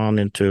Iran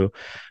into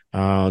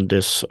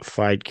this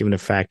fight, given the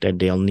fact that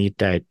they'll need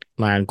that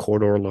land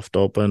corridor left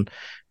open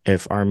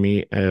if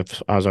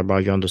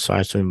Azerbaijan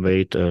decides to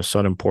invade the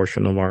southern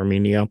portion of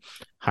Armenia?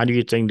 How do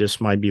you think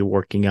this might be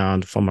working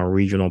out from a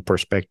regional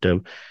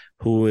perspective?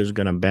 Who is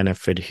going to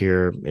benefit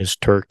here? Is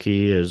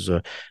Turkey, is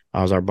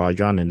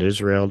Azerbaijan and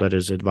Israel that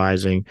is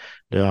advising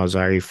the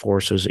Azeri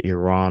forces,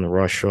 Iran,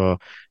 Russia,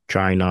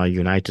 China,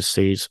 United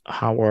States?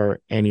 How are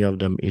any of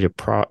them either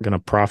going to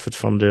profit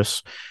from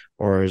this,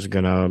 or is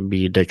going to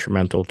be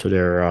detrimental to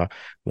their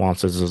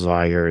wants and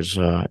desires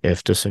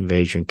if this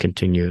invasion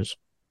continues?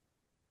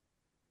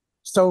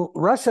 So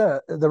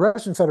the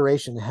Russian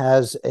Federation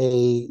has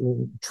a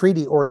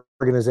treaty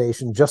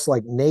organization just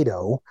like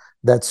NATO.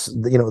 That's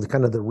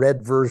kind of the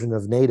red version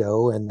of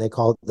NATO, and they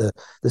call it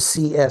the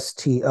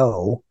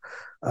CSTO.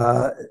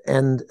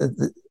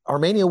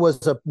 Armenia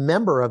was a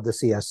member of the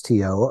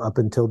CSTO up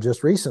until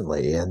just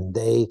recently, and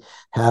they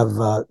have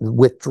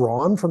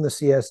withdrawn from the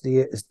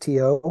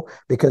CSTO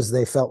because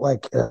they felt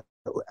like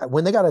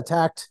when they got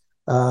attacked.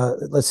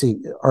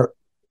 The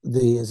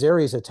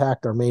Azeris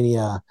attacked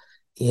Armenia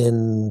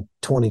in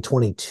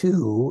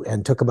 2022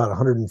 and took about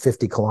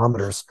 150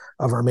 kilometers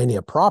of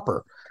Armenia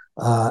proper.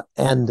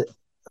 And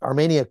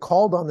Armenia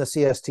called on the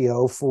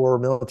CSTO for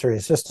military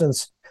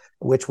assistance,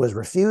 which was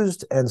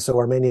refused. And so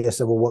Armenia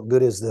said, well, what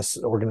good is this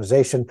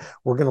organization?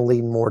 We're going to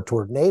lean more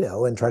toward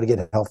NATO and try to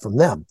get help from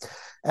them.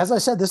 As I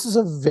said, this is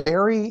a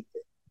very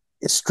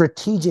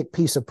strategic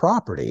piece of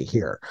property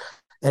here,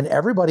 and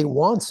everybody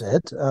wants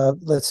it.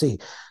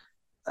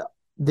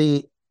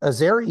 The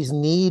Azeris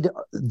need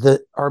the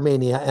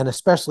Armenia, and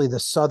especially the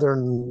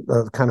southern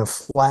kind of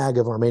flag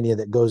of Armenia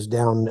that goes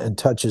down and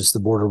touches the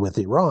border with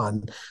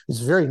Iran. It's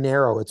very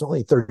narrow. It's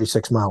only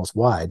 36 miles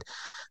wide.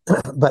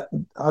 But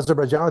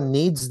Azerbaijan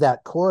needs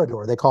that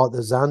corridor. They call it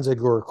the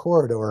Zanzibar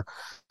corridor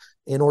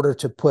in order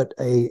to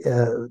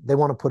they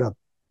want to put a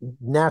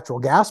natural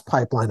gas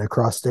pipeline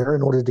across there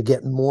in order to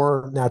get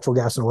more natural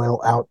gas and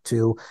oil out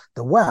to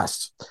the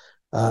west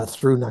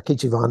through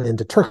Nakhchivan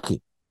into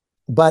Turkey.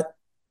 But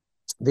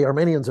the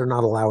Armenians are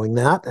not allowing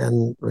that,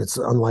 and it's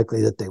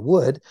unlikely that they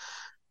would.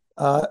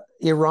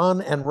 Iran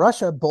and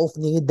Russia both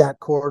need that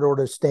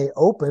corridor to stay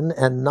open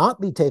and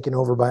not be taken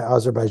over by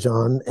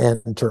Azerbaijan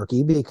and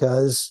Turkey,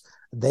 because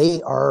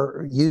they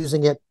are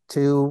using it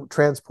to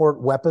transport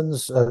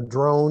weapons,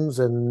 drones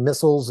and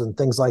missiles and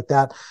things like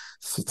that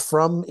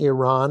from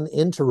Iran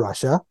into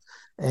Russia.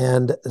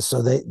 And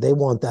so they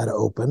want that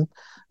open.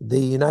 The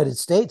United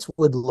States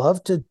would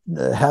love to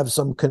have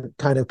some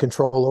kind of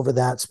control over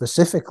that,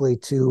 specifically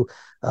to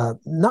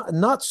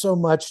not so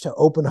much to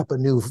open up a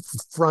new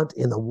front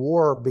in the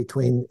war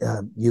between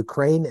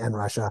Ukraine and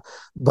Russia,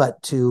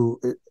 but to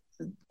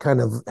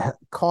kind of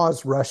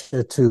cause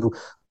Russia to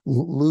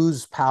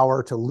lose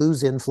power, to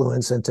lose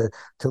influence, and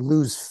to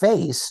lose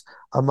face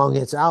among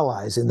its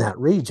allies in that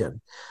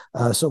region.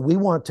 So we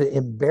want to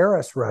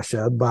embarrass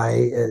Russia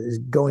by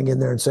going in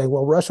there and saying,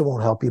 well, Russia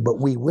won't help you, but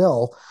we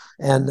will.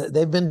 And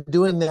they've been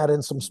doing that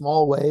in some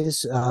small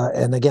ways.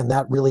 And again,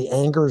 that really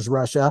angers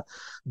Russia.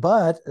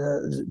 But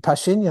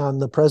Pashinyan,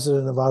 the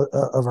president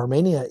of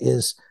Armenia,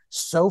 is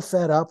so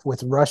fed up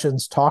with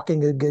Russians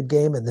talking a good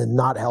game and then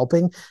not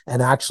helping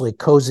and actually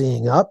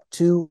cozying up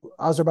to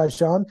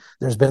Azerbaijan.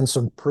 There's been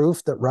some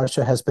proof that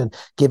Russia has been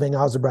giving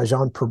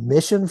Azerbaijan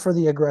permission for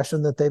the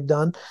aggression that they've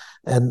done.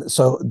 And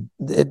so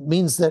it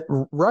means that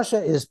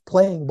Russia is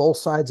playing both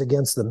sides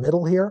against the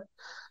middle here.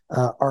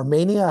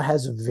 Armenia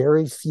has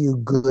very few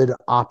good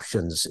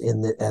options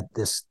at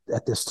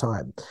this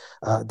time.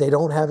 They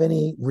don't have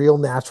any real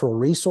natural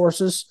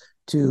resources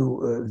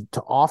to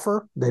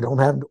offer. They don't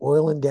have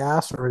oil and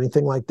gas or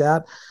anything like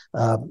that.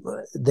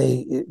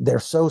 They're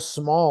so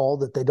small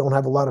that they don't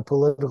have a lot of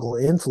political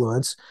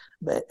influence.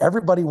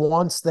 Everybody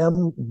wants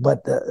them,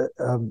 but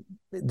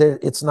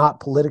it's not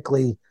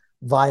politically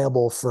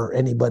viable for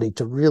anybody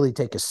to really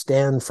take a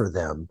stand for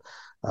them.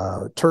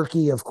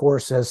 Turkey, of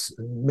course, has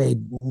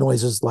made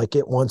noises like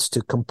it wants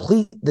to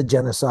complete the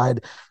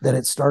genocide that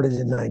it started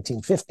in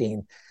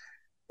 1915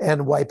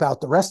 and wipe out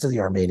the rest of the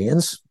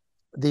Armenians.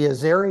 The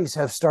Azeris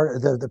have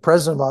started, the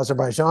president of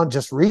Azerbaijan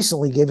just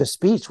recently gave a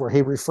speech where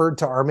he referred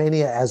to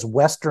Armenia as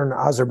Western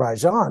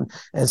Azerbaijan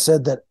and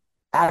said that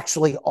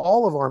actually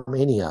all of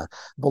Armenia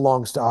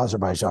belongs to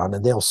Azerbaijan,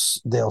 and they'll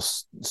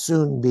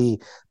soon be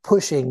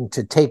pushing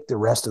to take the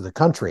rest of the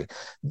country.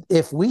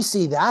 If we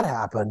see that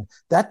happen,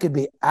 that could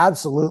be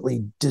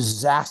absolutely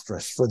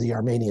disastrous for the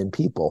Armenian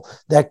people.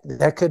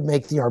 That could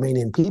make the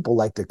Armenian people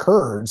like the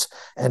Kurds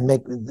and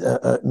make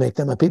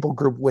them a people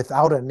group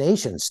without a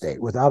nation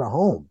state, without a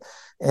home.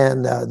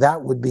 And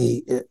that would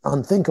be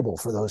unthinkable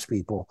for those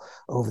people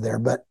over there.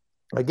 But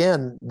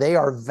again, they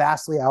are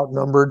vastly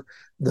outnumbered.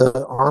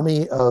 The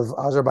army of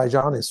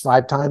Azerbaijan is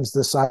 5 times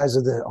the size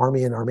of the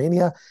army in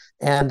Armenia.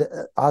 And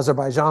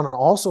Azerbaijan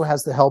also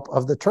has the help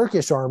of the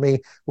Turkish army,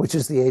 which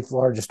is the 8th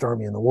largest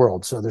army in the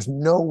world. So there's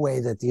no way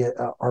that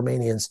the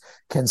Armenians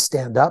can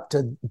stand up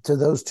to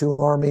those two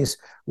armies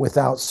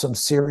without some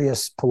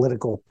serious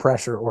political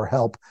pressure or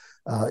help,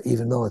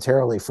 even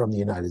militarily, from the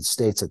United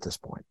States at this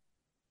point.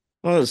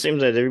 Well, it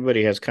seems that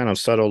everybody has kind of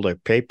settled their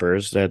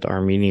papers that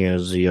Armenia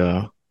is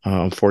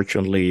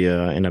unfortunately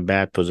in a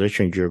bad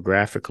position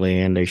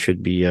geographically, and they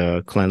should be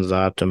cleansed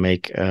out to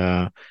make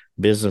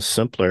business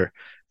simpler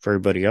for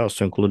everybody else,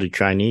 to include the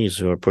Chinese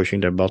who are pushing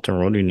their Belt and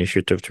Road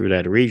Initiative through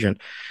that region.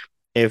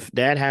 If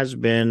that has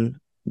been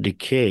the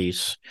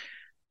case,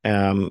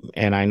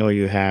 and I know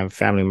you have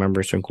family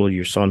members, to include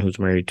your son who's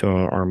married to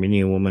an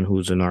Armenian woman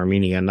who's in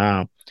Armenia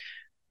now,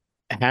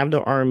 have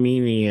the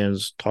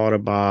Armenians thought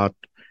about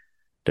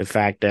the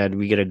fact that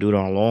we got to do it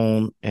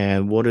alone,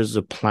 and what is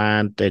the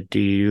plan that do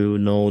you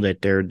know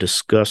that they're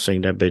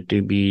discussing that would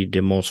be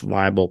the most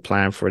viable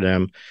plan for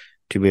them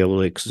to be able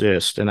to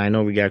exist? And I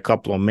know we got a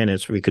couple of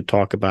minutes. We could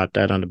talk about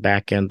that on the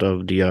back end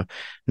of the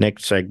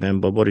next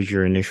segment, but what is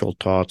your initial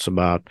thoughts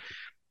about,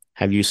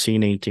 have you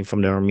seen anything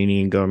from the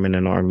Armenian government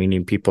and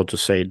Armenian people to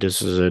say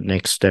this is a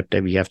next step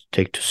that we have to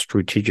take to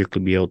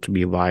strategically be able to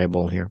be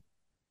viable here?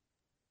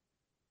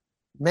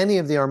 Many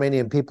of the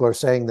Armenian people are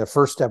saying the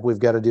first step we've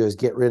got to do is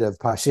get rid of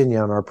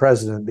Pashinyan, our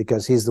president,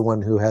 because he's the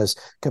one who has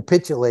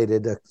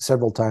capitulated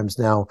several times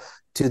now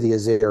to the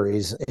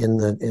Azeris in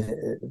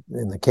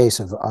the case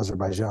of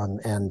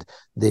Azerbaijan and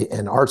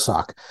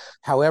Artsakh.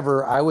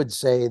 However, I would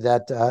say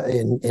that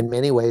in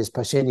many ways,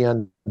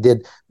 Pashinyan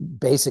did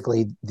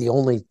basically the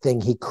only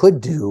thing he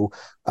could do.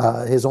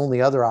 His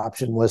only other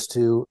option was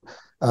to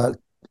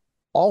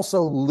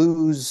also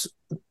lose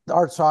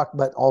Artsakh,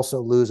 but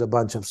also lose a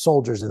bunch of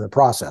soldiers in the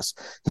process.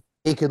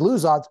 He could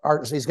lose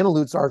Artsakh. He's going to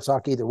lose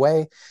Artsakh either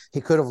way. He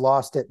could have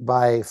lost it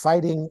by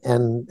fighting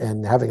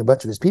and having a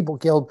bunch of his people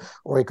killed,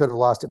 or he could have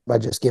lost it by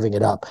just giving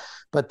it up.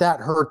 But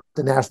that hurt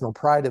the national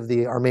pride of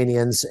the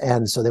Armenians,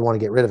 and so they want to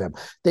get rid of him.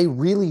 They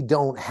really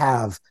don't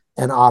have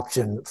an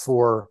option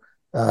for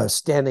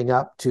standing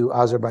up to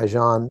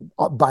Azerbaijan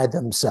by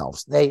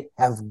themselves. They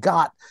have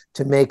got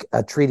to make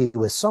a treaty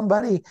with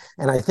somebody.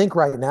 And I think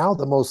right now,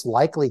 the most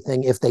likely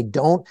thing, if they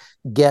don't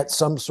get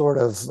some sort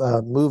of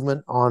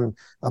movement on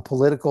a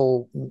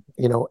political,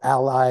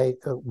 ally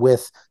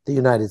with the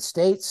United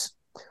States,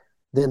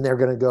 then they're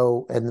going to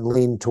go and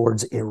lean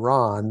towards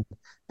Iran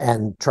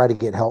and try to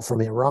get help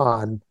from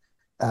Iran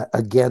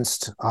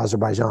against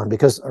Azerbaijan,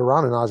 because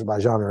Iran and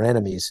Azerbaijan are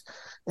enemies.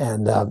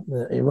 And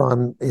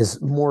Iran is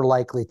more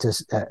likely to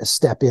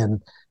step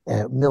in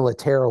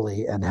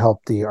militarily and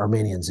help the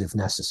Armenians if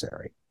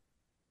necessary.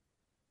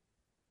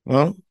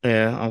 Well,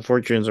 yeah,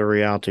 unfortunately, it's a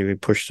reality. We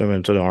pushed them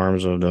into the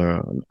arms of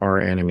our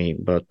enemy,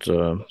 but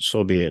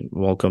so be it.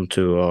 Welcome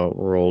to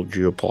world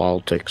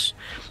geopolitics.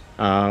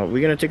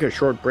 We're going to take a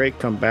short break,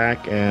 come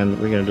back,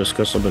 and we're going to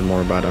discuss a little bit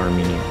more about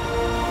Armenia.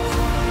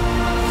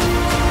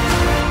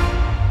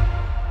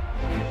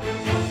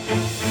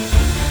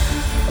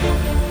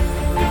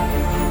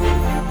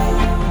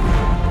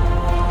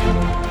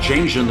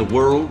 Changing the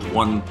world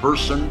one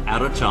person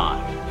at a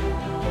time.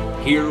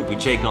 Here we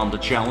take on the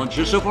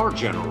challenges of our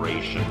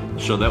generation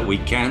so that we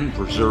can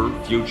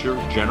preserve future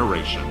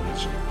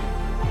generations.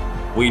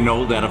 We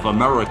know that if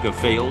America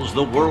fails,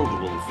 the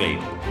world will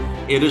fail.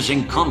 It is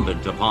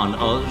incumbent upon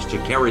us to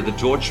carry the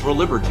torch for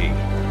liberty.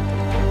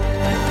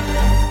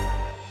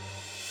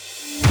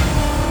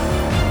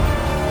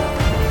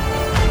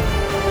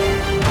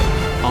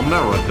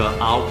 America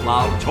Out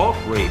Loud Talk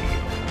Radio.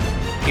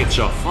 It's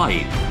a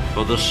fight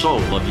for the soul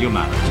of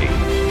humanity.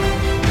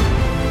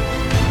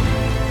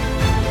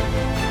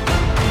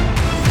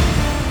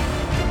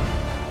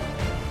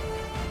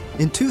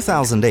 In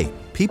 2008,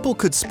 people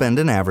could spend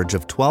an average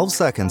of 12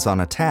 seconds on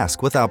a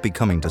task without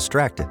becoming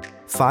distracted.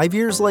 5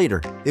 years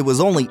later, it was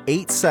only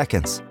 8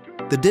 seconds.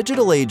 The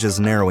digital age is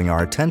narrowing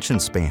our attention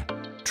span.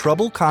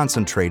 Trouble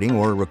concentrating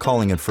or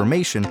recalling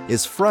information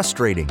is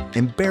frustrating,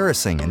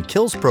 embarrassing, and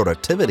kills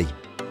productivity.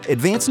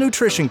 Advanced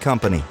nutrition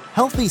company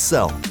Healthy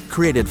Cell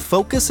created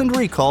Focus and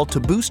Recall to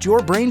boost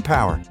your brain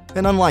power.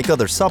 And unlike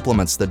other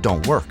supplements that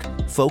don't work,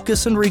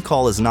 Focus and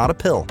Recall is not a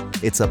pill.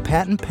 It's a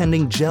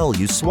patent-pending gel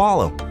you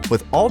swallow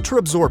with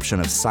ultra-absorption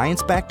of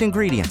science-backed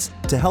ingredients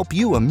to help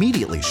you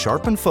immediately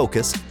sharpen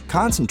focus,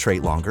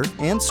 concentrate longer,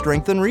 and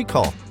strengthen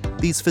recall.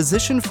 These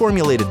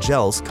physician-formulated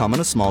gels come in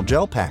a small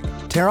gel pack.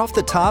 Tear off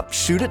the top,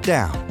 shoot it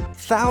down.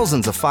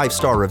 Thousands of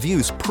 5-star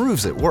reviews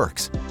proves it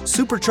works.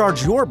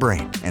 Supercharge your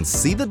brain and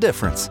see the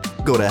difference.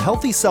 Go to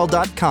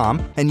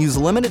healthycell.com and use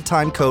limited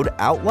time code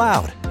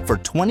OUTLOUD for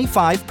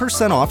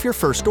 25% off your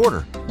first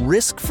order.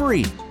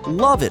 Risk-free.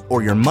 Love it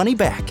or your money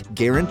back.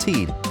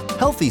 Guaranteed.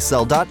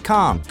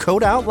 Healthycell.com,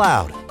 code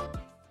OUTLOUD.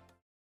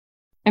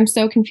 I'm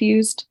so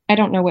confused. I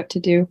don't know what to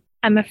do.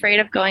 I'm afraid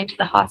of going to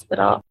the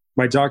hospital.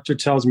 My doctor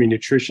tells me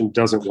nutrition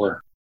doesn't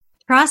work.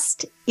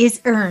 Trust is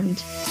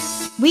earned.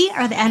 We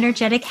are the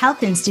Energetic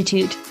Health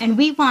Institute, and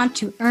we want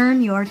to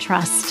earn your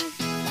trust.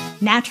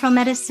 Natural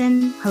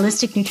medicine,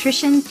 holistic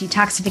nutrition,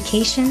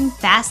 detoxification,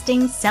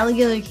 fasting,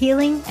 cellular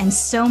healing, and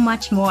so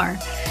much more.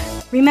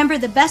 Remember,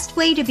 the best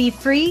way to be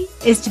free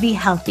is to be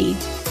healthy.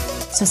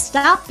 So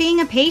stop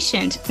being a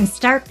patient and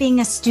start being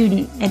a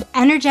student at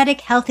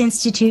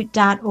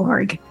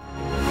energetichealthinstitute.org.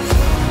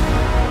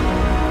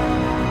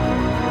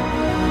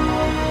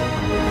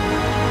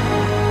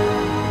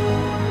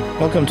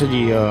 Welcome to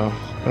the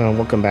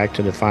Welcome back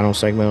to the final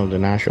segment of the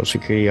National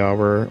Security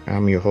Hour.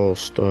 I'm your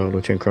host,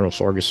 Lieutenant Colonel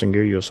Sargis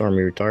Sangari, U.S.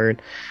 Army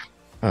retired.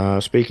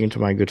 Speaking to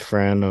my good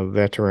friend,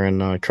 veteran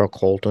Chuck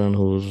Holton,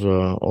 who's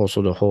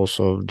also the host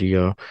of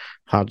the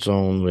Hot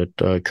Zone with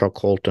Chuck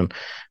Holton.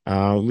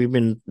 We've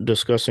been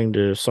discussing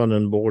the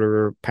southern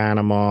border,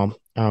 Panama.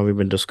 We've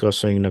been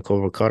discussing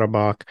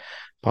Nagorno-Karabakh,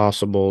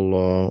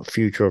 possible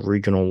future of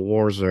regional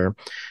wars there.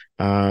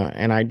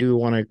 And I do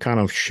want to kind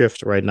of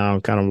shift right now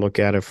and kind of look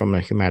at it from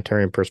a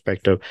humanitarian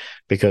perspective,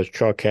 because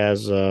Chuck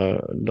has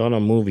done a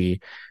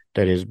movie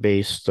that is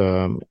based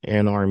in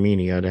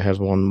Armenia that has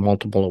won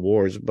multiple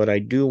awards. But I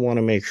do want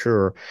to make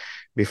sure,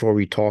 before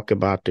we talk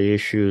about the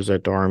issues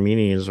that the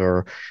Armenians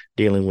are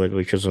dealing with,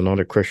 which is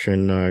another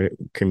Christian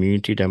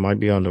community that might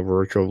be on the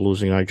verge of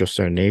losing not just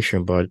their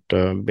nation, but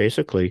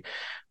basically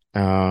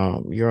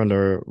you're on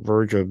the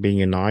verge of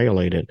being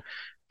annihilated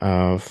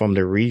from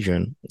the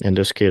region. In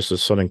this case, the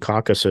Southern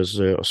Caucasus,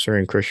 the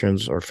Assyrian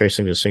Christians are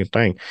facing the same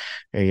thing.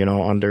 And,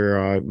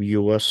 under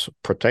U.S.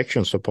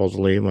 protection,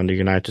 supposedly, when the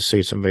United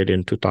States invaded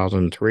in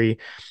 2003,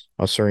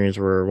 Assyrians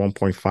were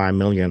 1.5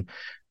 million.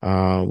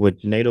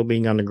 With NATO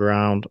being on the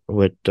ground,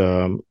 with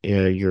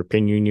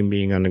European Union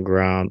being on the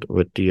ground,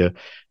 with the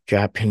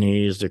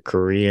Japanese, the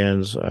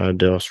Koreans,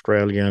 the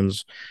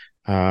Australians,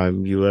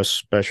 U.S.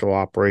 special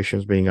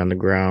operations being on the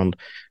ground,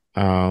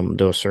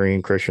 the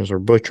Assyrian Christians are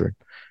butchered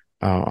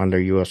under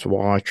U.S.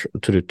 watch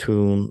to the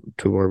tune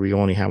to where we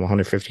only have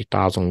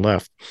 150,000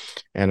 left.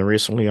 And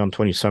recently on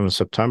 27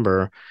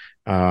 September,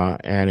 at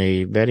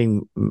a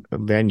vetting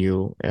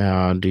venue,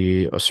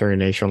 the Assyrian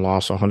Nation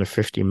lost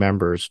 150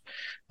 members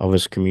of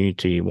its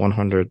community.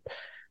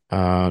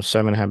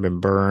 107 have been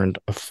burned,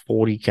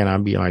 40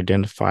 cannot be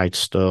identified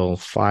still,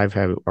 5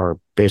 are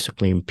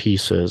basically in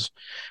pieces.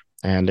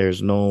 And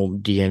there's no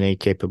DNA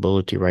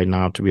capability right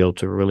now to be able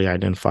to really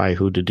identify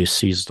who the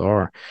deceased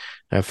are.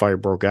 That fire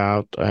broke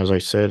out, as I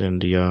said, in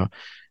the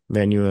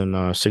venue in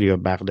the city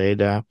of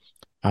Baghdad.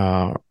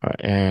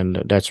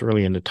 And that's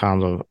really in the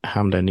town of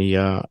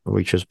Hamdaniya,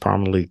 which is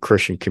primarily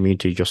Christian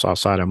community just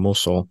outside of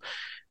Mosul.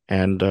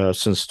 And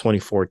since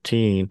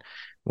 2014,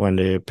 when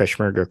the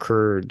Peshmerga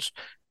Kurds,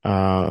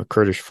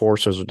 Kurdish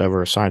forces that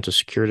were assigned to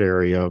secure the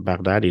area of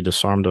Baghdad,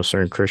 disarmed the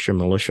certain Christian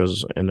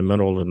militias in the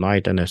middle of the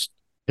night and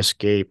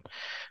escaped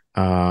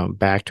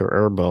back to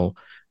Erbil,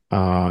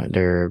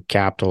 their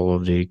capital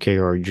of the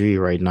KRG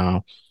right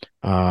now,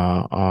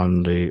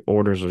 on the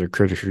orders of the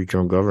Kurdish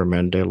regional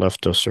government. They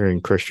left the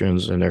Syrian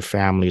Christians and their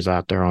families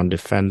out there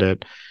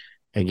undefended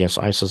against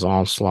ISIS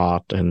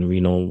onslaught, and we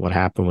know what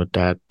happened with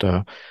that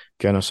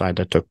genocide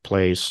that took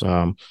place.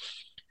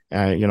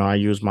 I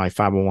use my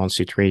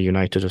 501c3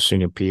 United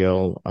Assyrian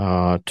Appeal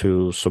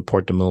to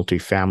support the military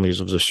families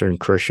of the Syrian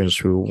Christians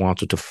who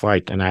wanted to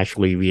fight, and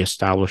actually we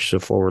established a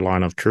forward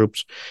line of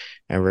troops,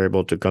 and we're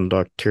able to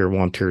conduct tier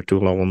 1, tier 2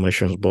 level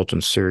missions both in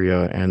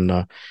Syria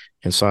and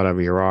inside of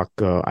Iraq,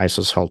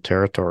 ISIS-held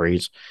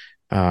territories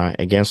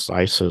against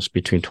ISIS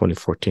between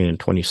 2014 and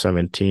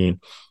 2017.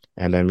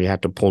 And then we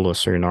had to pull the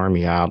Syrian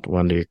army out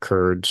when the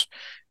Kurds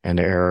and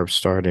the Arabs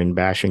started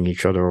bashing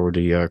each other over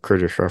the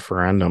Kurdish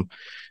referendum.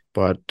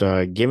 But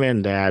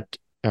given that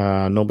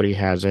nobody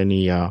has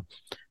any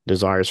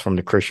desires from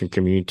the Christian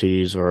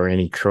communities or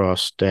any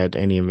trust that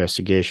any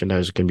investigation that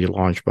is going to be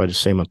launched by the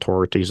same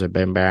authorities that have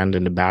been banned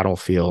in the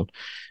battlefield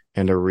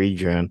in the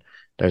region,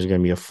 there's going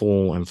to be a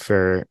full and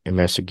fair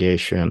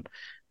investigation.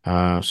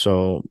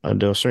 So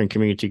the Assyrian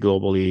community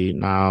globally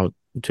now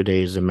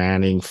today is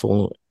demanding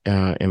full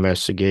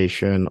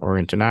investigation or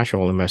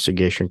international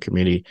investigation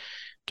committee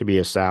to be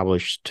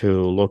established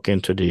to look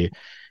into the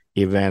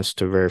events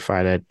to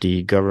verify that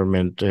the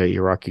government,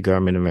 Iraqi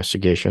government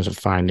investigations and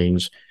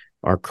findings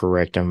are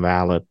correct and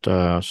valid.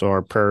 So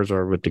our prayers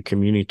are with the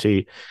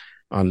community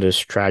on this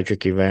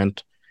tragic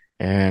event,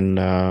 and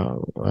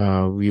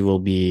we will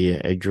be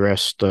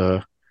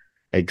addressing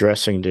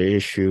the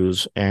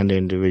issues and the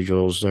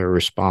individuals that are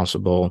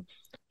responsible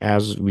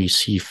as we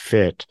see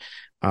fit.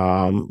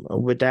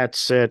 With that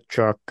said,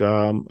 Chuck,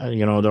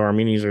 the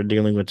Armenians are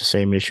dealing with the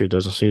same issue. It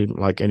doesn't seem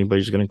like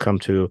anybody's going to come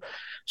to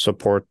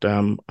support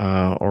them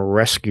or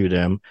rescue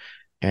them.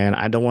 And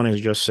I don't want to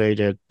just say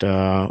that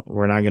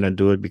we're not going to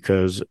do it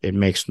because it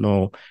makes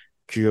no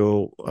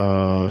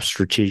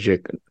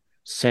strategic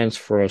sense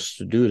for us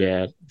to do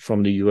that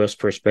from the U.S.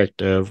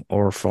 perspective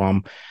or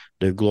from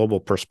the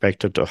global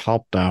perspective to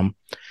help them.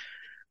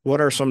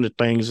 What are some of the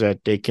things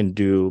that they can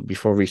do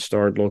before we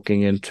start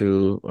looking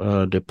into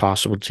the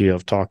possibility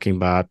of talking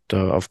about,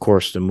 of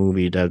course, the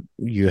movie that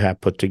you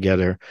have put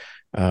together,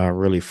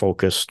 really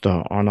focused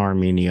on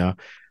Armenia?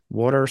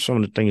 What are some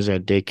of the things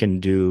that they can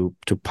do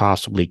to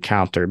possibly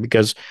counter?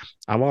 Because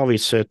I've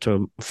always said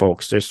to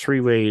folks, there's 3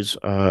 ways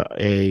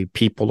a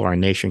people or a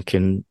nation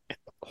can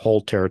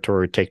hold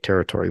territory, take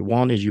territory.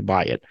 One is you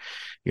buy it.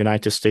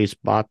 United States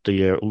bought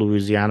the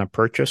Louisiana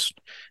Purchase.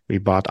 We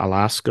bought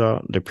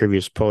Alaska. The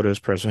previous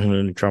POTUS,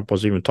 President Trump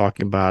was even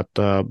talking about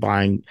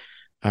buying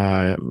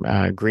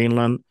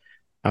Greenland.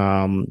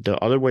 The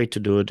other way to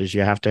do it is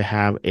you have to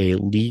have a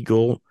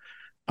legal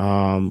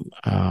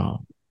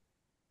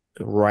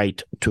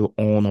right to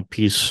own a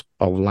piece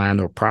of land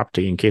or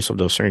property. In case of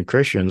the Syrian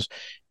Christians,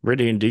 we're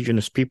the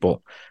indigenous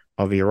people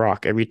of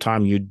Iraq. Every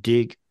time you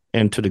dig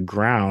into the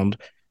ground,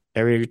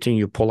 everything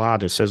you pull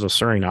out, it says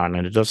Assyrian on it.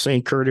 And it doesn't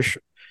say Kurdish,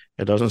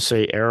 it doesn't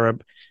say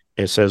Arab,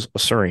 it says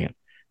Assyrian.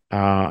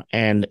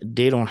 And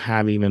they don't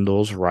have even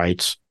those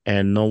rights.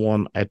 And no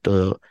one at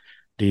the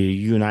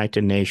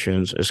United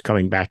Nations is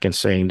coming back and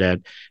saying that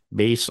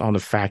based on the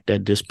fact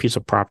that this piece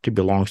of property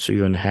belongs to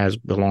you and has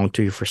belonged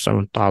to you for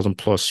 7,000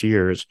 plus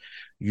years,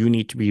 you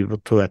need to be able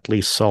to at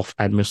least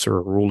self-administer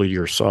or rule it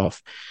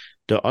yourself.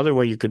 The other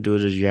way you could do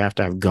it is you have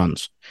to have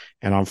guns.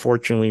 And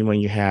unfortunately,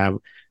 when you have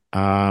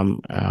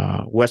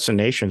Western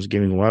nations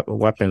giving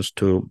weapons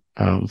to,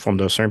 from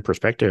the certain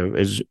perspective,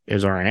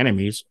 is our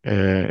enemies.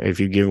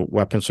 If you give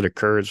weapons to the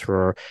Kurds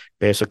who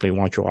basically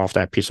want you off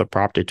that piece of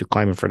property to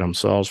claim it for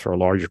themselves for a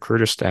larger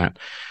Kurdistan,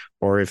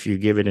 or if you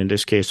give it, in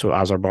this case, to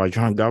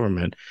Azerbaijan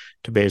government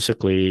to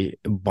basically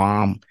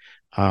bomb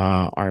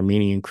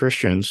Armenian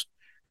Christians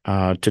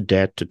to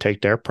death to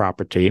take their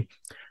property,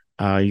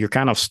 you're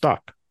kind of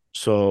stuck.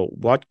 So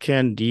what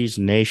can these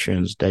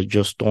nations that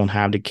just don't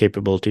have the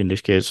capability, in this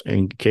case,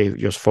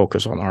 just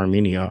focus on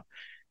Armenia,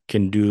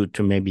 can do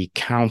to maybe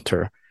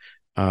counter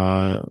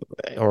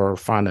or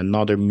find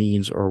another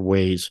means or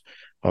ways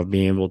of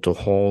being able to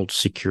hold,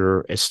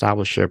 secure,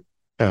 establish a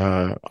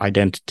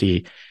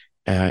identity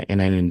in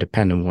an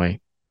independent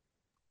way?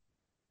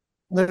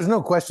 There's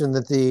no question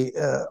that the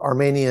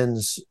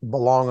Armenians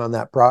belong on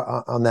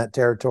that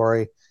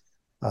territory.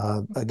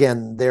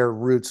 Again, their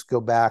roots go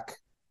back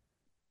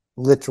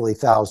literally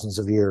thousands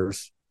of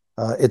years.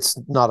 It's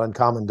not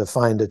uncommon to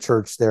find a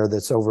church there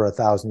that's over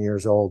 1,000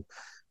 years old.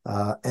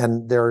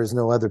 And there is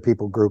no other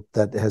people group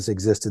that has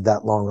existed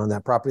that long on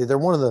that property. They're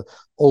one of the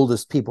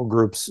oldest people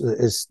groups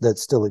that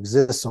still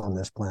exists on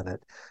this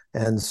planet.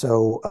 And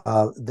so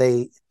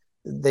they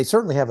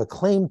certainly have a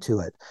claim to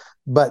it.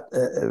 But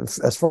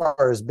as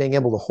far as being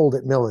able to hold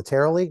it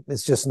militarily,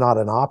 it's just not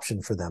an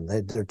option for them.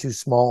 They're too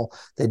small.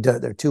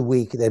 They're too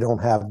weak. They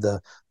don't have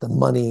the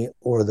money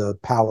or the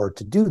power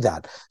to do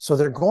that. So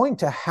they're going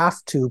to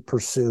have to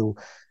pursue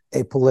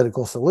a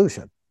political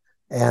solution.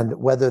 And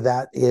whether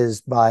that is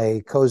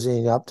by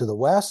cozying up to the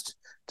West,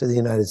 to the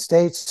United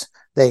States,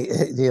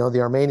 the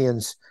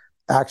Armenians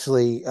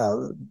actually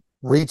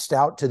reached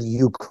out to the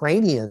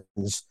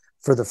Ukrainians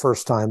for the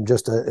first time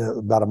just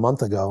about a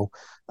month ago,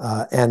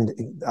 and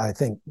I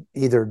think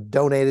either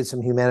donated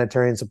some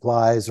humanitarian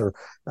supplies or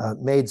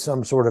made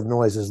some sort of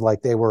noises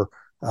like they were,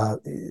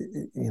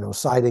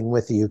 siding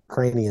with the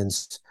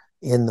Ukrainians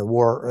in the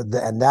war,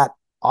 and that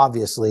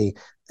obviously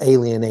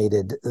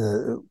alienated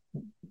the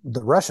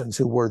Russians,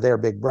 who were their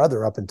big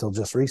brother up until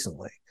just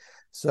recently.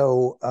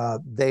 So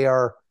they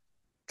are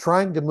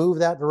trying to move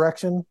that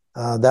direction.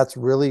 That's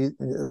really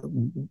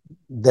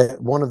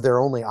one of their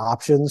only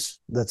options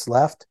that's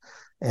left.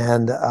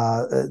 And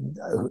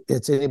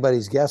it's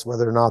anybody's guess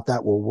whether or not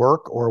that will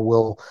work or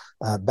will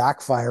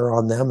backfire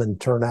on them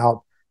and turn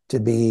out to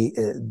be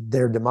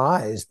their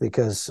demise.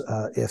 Because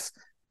if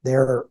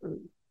they're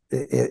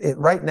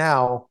right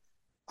now,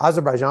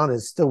 Azerbaijan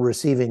is still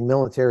receiving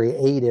military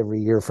aid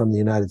every year from the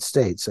United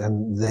States,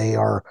 and they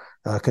are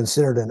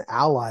considered an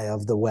ally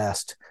of the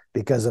West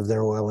because of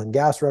their oil and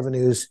gas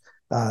revenues.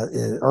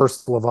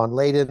 Ursula von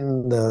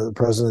Leyen, the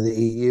president of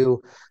the EU,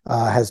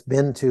 has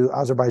been to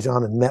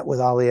Azerbaijan and met with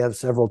Aliyev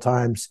several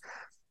times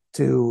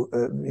to,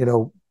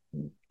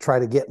 try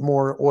to get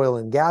more oil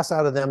and gas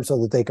out of them so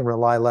that they can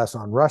rely less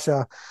on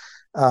Russia.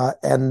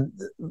 And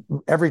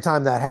every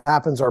time that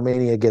happens,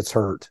 Armenia gets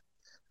hurt.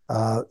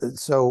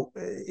 So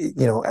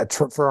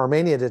for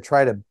Armenia to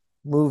try to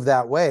move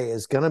that way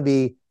is going to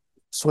be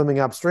swimming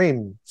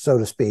upstream, so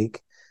to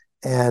speak,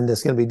 and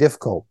it's going to be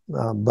difficult.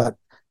 But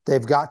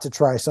they've got to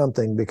try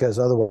something, because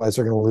otherwise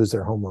they're going to lose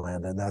their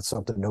homeland, and that's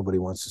something nobody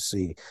wants to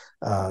see.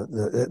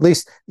 At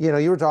least,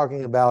 you were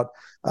talking about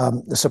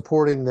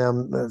supporting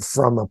them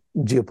from a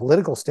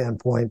geopolitical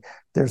standpoint.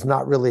 There's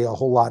not really a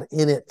whole lot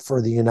in it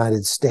for the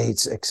United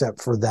States,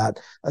 except for that,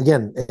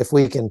 again, if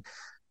we can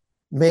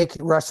make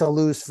Russia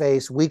lose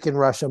face, weaken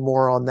Russia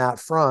more on that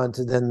front,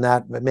 then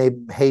that may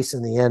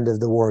hasten the end of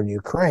the war in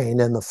Ukraine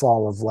and the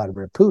fall of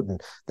Vladimir Putin.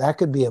 That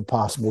could be a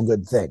possible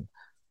good thing.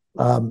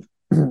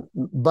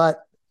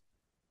 But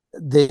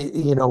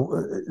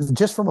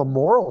just from a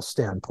moral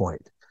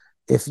standpoint,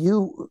 if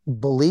you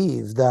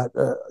believe that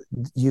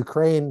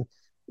Ukraine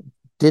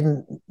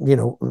didn't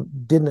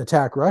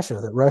attack Russia,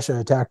 that Russia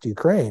attacked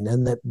Ukraine,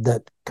 and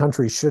that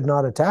countries should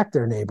not attack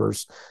their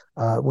neighbors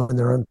when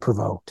they're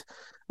unprovoked,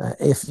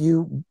 if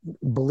you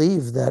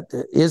believe that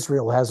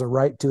Israel has a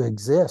right to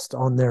exist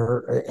on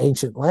their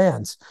ancient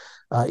lands,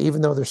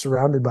 even though they're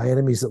surrounded by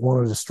enemies that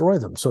want to destroy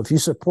them. So if you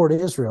support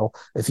Israel,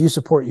 if you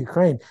support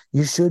Ukraine,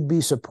 you should be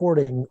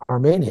supporting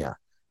Armenia,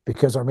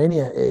 because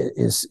Armenia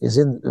is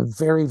in a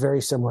very,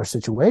 very similar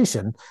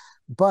situation,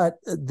 but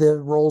the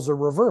roles are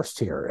reversed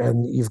here.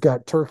 And you've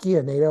got Turkey,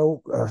 a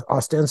NATO,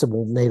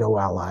 ostensible NATO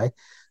ally,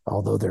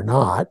 although they're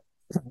not,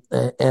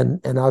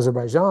 and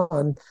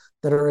Azerbaijan,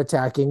 that are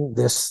attacking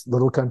this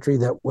little country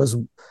that was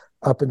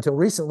up until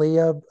recently,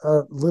 a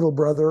little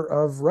brother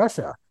of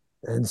Russia.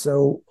 And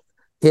so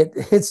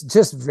it's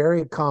just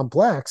very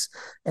complex.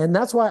 And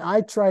that's why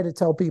I try to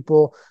tell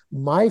people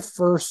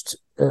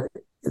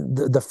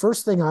the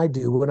first thing I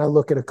do when I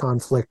look at a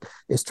conflict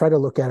is try to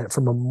look at it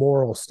from a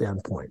moral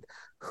standpoint.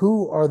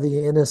 Who are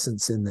the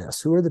innocents in this?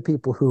 Who are the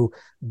people who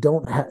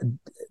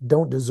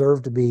don't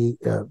deserve to be,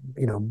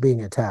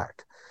 being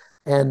attacked?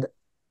 And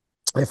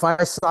if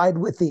I side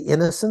with the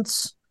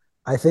innocents,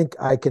 I think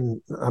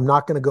I'm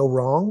not going to go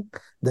wrong.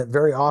 That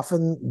very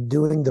often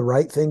doing the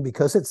right thing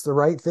because it's the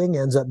right thing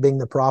ends up being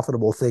the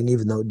profitable thing,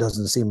 even though it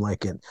doesn't seem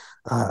like it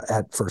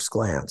at first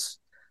glance.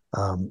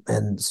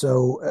 And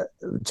so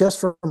just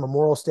from a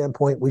moral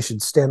standpoint, we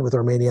should stand with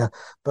Armenia,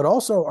 but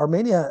also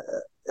Armenia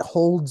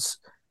holds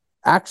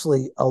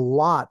actually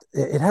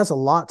it has a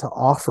lot to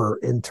offer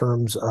in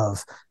terms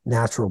of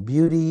natural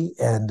beauty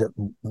and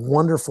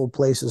wonderful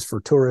places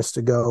for tourists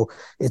to go.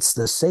 It's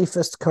the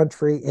safest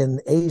country in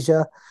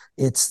Asia.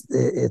 It's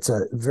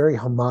a very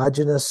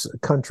homogeneous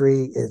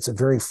country. It's a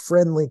very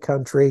friendly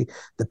country.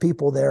 The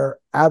people there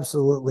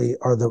absolutely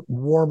are the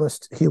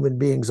warmest human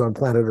beings on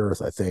planet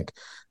Earth, I think.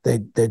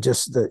 They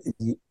just,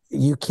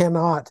 you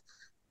cannot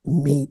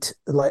meet,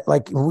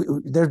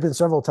 there's been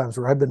several times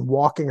where I've been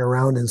walking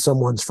around in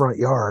someone's front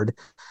yard,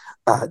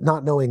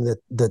 not knowing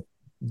that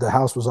the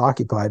house was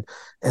occupied,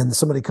 and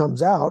somebody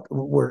comes out.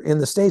 Where in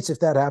the States, if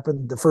that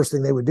happened, the first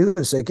thing they would do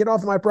is say, "Get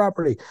off my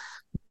property."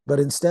 But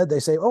instead they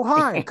say, "Oh,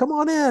 hi, come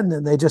on in."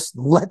 And they just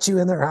let you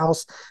in their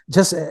house.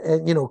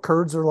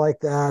 Kurds are like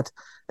that.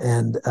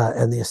 And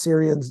the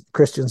Assyrian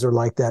Christians are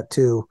like that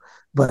too.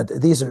 But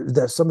these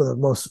are some of the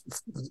most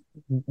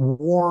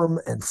warm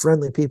and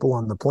friendly people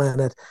on the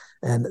planet.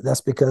 And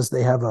that's because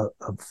they have a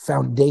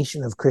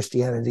foundation of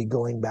Christianity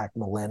going back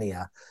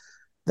millennia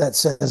that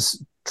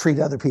says, treat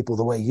other people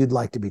the way you'd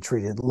like to be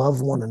treated.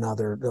 Love one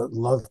another.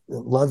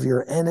 Love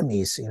your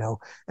enemies,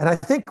 And I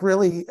think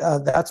really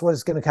that's what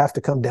it's going to have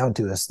to come down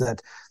to, is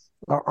that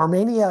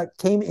Armenia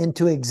came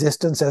into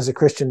existence as a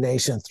Christian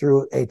nation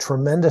through a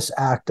tremendous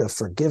act of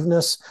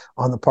forgiveness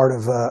on the part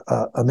of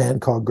a man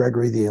called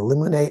Gregory the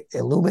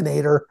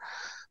Illuminator,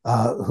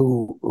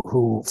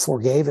 who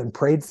forgave and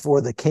prayed for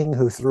the king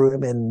who threw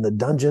him in the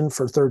dungeon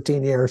for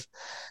 13 years.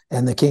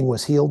 And the king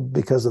was healed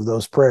because of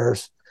those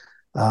prayers.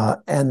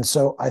 And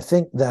so I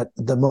think that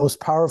the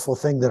most powerful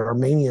thing that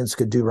Armenians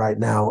could do right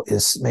now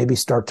is maybe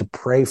start to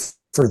pray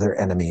for their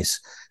enemies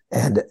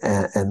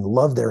and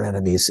love their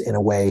enemies in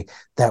a way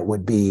that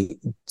would be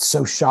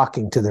so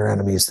shocking to their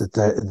enemies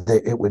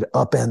that it would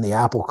upend the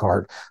apple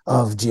cart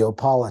of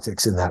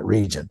geopolitics in that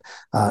region.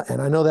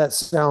 And I know that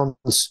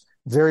sounds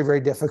very,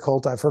 very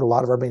difficult. I've heard a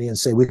lot of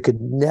Armenians say we could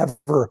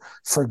never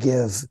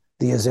forgive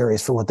the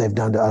Azeris for what they've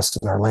done to us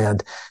in our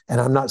land. And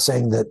I'm not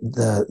saying that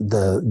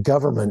the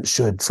government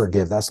should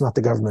forgive. That's not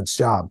the government's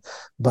job.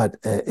 But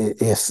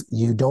if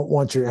you don't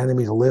want your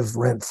enemy to live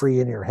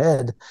rent-free in your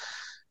head,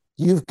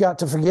 you've got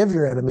to forgive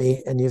your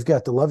enemy, and you've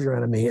got to love your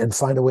enemy and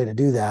find a way to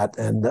do that.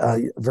 And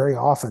very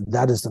often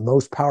that is the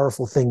most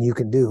powerful thing you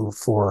can do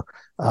for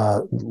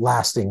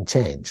lasting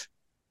change.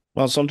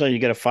 Well, sometimes you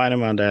got to fight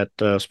them on that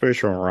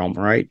spiritual realm,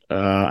 right?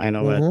 I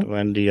know that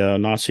when the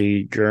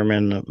Nazi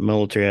German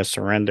military has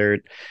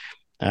surrendered,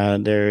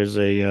 there is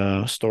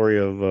a story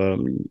of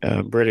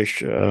a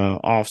British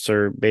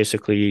officer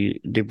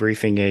basically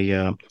debriefing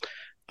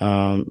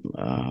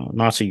a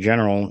Nazi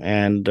general,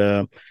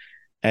 and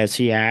as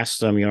he asked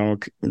them,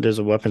 there's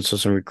a weapon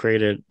system we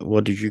created.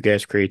 What did you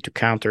guys create to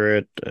counter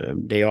it?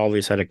 They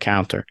always had a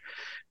counter.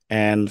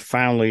 And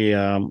finally,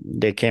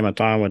 there came a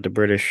time when the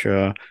British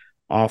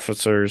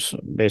officers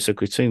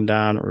basically sitting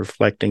down,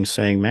 reflecting,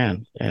 saying,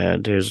 man,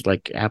 there's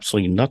like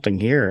absolutely nothing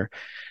here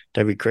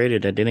that we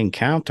created that didn't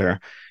counter.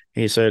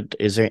 He said,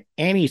 is there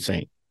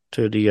anything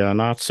to the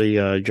Nazi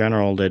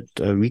general that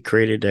we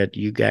created that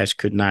you guys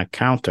could not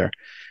counter?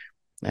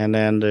 And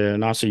then the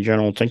Nazi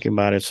general, thinking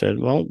about it, said,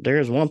 well,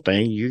 there's one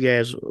thing. You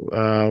guys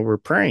were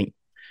praying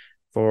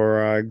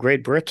for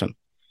Great Britain.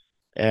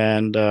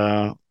 And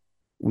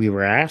we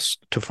were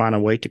asked to find a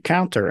way to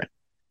counter it.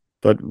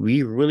 But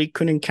we really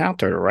couldn't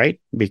counter it,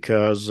 right?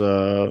 Because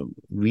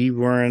we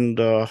weren't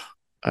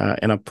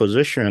in a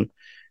position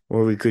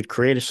where we could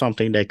create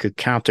something that could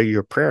counter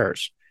your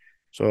prayers.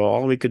 So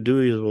all we could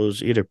do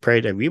was either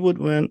pray that we would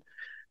win,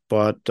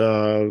 but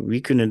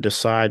we couldn't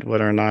decide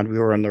whether or not we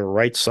were on the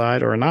right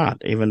side or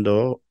not, even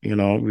though,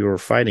 we were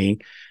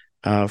fighting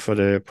for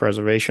the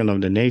preservation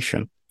of the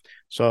nation.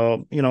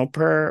 So,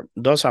 prayer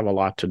does have a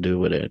lot to do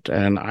with it.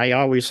 And I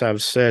always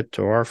have said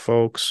to our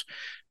folks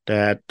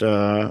that,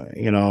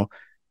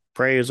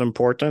 prayer is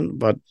important,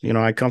 but,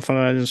 I come from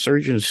the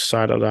insurgency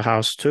side of the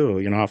house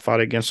too. I fought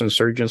against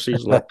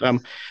insurgencies, let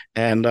them.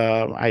 And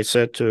I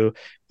said to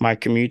my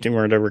community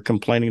where they were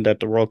complaining that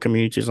the world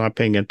community is not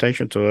paying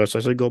attention to us, I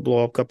said, go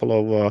blow up a couple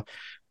of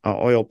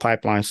oil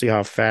pipelines, see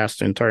how fast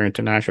the entire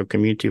international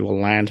community will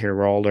land here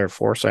with all their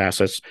force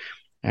assets.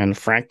 And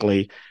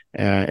frankly,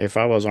 if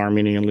I was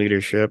Armenian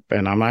leadership,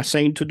 and I'm not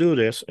saying to do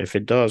this, if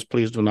it does,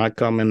 please do not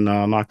come and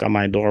knock on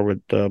my door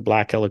with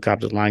black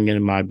helicopters lying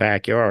in my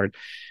backyard.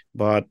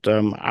 But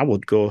I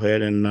would go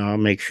ahead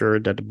and make sure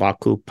that the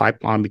Baku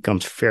pipeline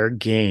becomes fair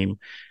game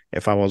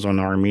if I was an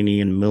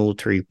Armenian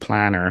military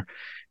planner.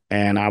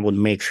 And I would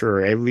make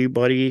sure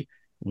everybody,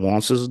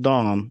 once it's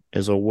done,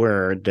 is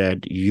aware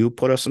that you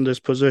put us in this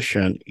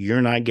position.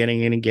 You're not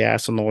getting any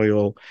gas and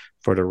oil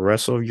for the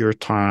rest of your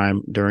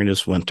time during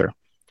this winter.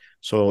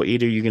 So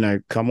either you're going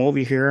to come over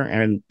here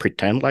and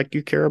pretend like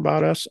you care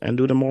about us and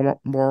do the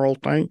moral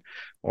thing,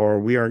 or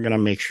we are going to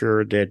make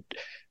sure that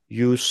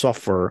you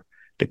suffer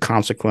the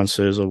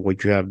consequences of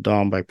what you have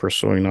done by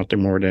pursuing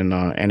nothing more than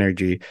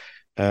energy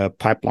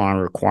pipeline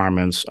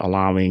requirements,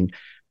 allowing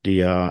the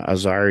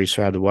Azaris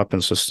who had the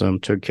weapon system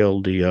to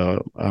kill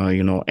the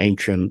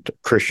ancient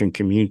Christian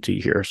community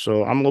here.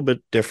 So I'm a little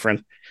bit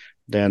different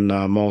than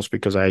most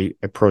because I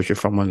approach it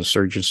from an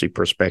insurgency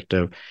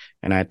perspective,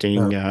 and I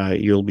think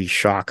you'll be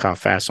shocked how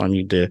fast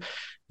the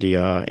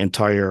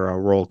entire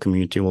rural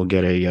community will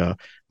get a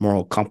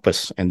moral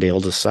compass, and they'll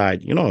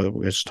decide,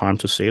 it's time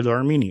to save the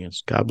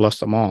Armenians. God bless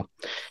them all.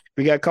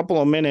 We got a couple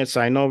of minutes.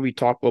 I know we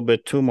talk a little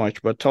bit too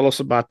much, but tell us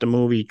about the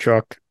movie,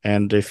 Chuck.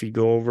 And if you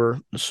go over,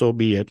 so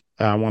be it.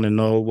 I want to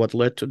know what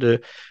led to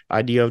the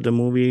idea of the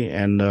movie,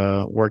 and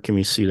where can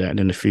we see that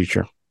in the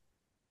future?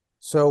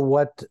 So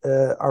what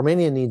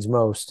Armenia needs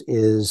most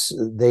is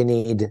they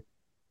need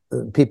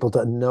people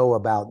to know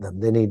about them.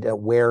 They need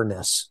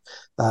awareness.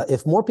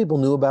 If more people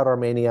knew about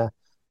Armenia,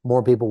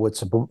 more people would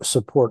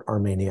support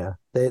Armenia.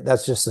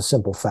 That's just a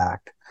simple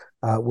fact.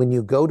 When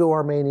you go to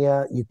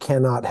Armenia, you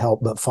cannot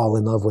help but fall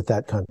in love with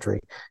that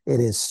country. It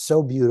is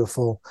so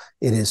beautiful.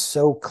 It is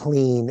so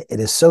clean.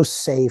 It is so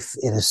safe.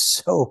 It is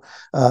so,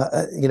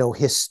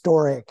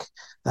 historic.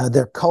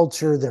 Their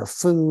culture, their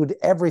food,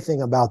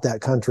 everything about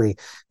that country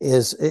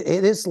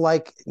is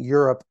like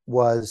Europe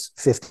was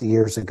 50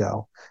 years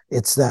ago.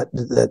 It's that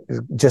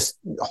just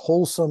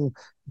wholesome,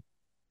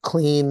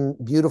 clean,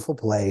 beautiful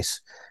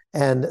place.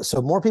 And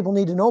so more people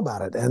need to know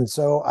about it. And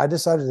so I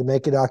decided to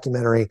make a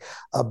documentary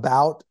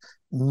about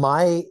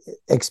my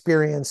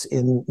experience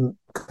in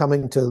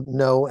coming to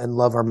know and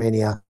love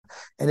Armenia.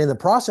 And in the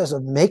process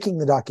of making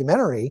the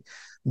documentary,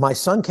 my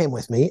son came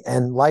with me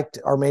and liked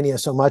Armenia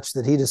so much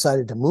that he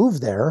decided to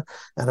move there.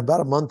 And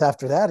about a month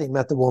after that, he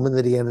met the woman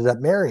that he ended up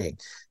marrying.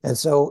 And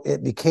so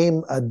it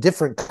became a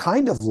different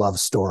kind of love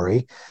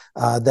story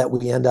that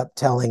we end up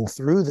telling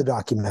through the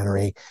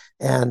documentary.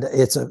 And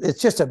it's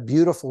just a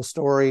beautiful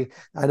story.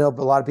 I know a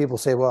lot of people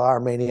say, well,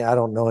 Armenia, I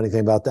don't know anything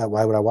about that.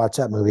 Why would I watch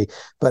that movie?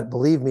 But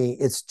believe me,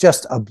 it's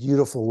just a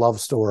beautiful love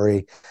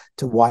story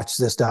to watch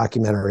this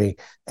documentary.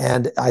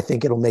 And I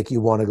think it'll make you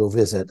want to go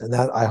visit. And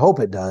that I hope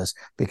it does,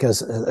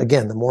 because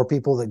again, the more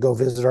people that go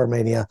visit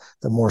Armenia,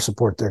 the more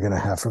support they're going to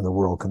have from the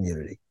world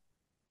community.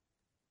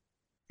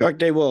 Chuck,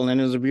 they will,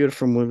 and it's a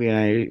beautiful movie, and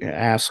I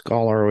ask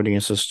all our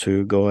audiences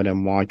to go ahead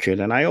and watch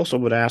it. And I also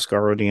would ask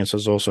our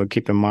audiences also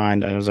keep in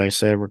mind, as I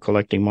said, we're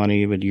collecting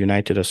money with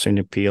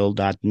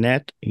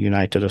UnitedAssyrianAppeal.net,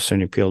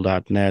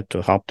 UnitedAssyrianAppeal.net,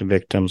 to help the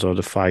victims of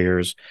the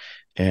fires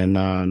in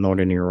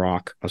northern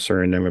Iraq,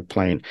 Assyrian Enemy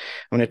Plain.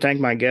 I want to thank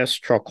my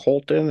guest, Chuck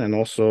Holton, and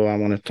also I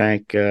want to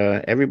thank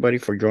everybody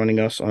for joining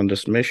us on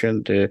this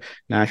mission. The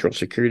National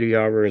Security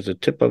Hour is the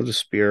tip of the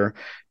spear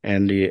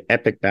and the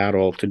epic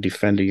battle to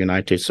defend the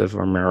United States of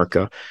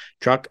America.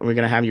 Chuck, we're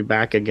going to have you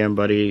back again,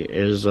 buddy. It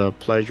is a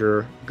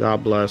pleasure.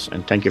 God bless,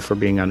 and thank you for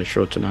being on the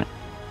show tonight.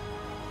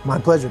 My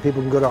pleasure.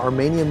 People can go to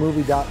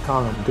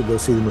armeniamovie.com to go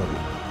see the movie.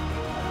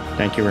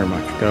 Thank you very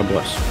much. God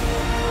bless.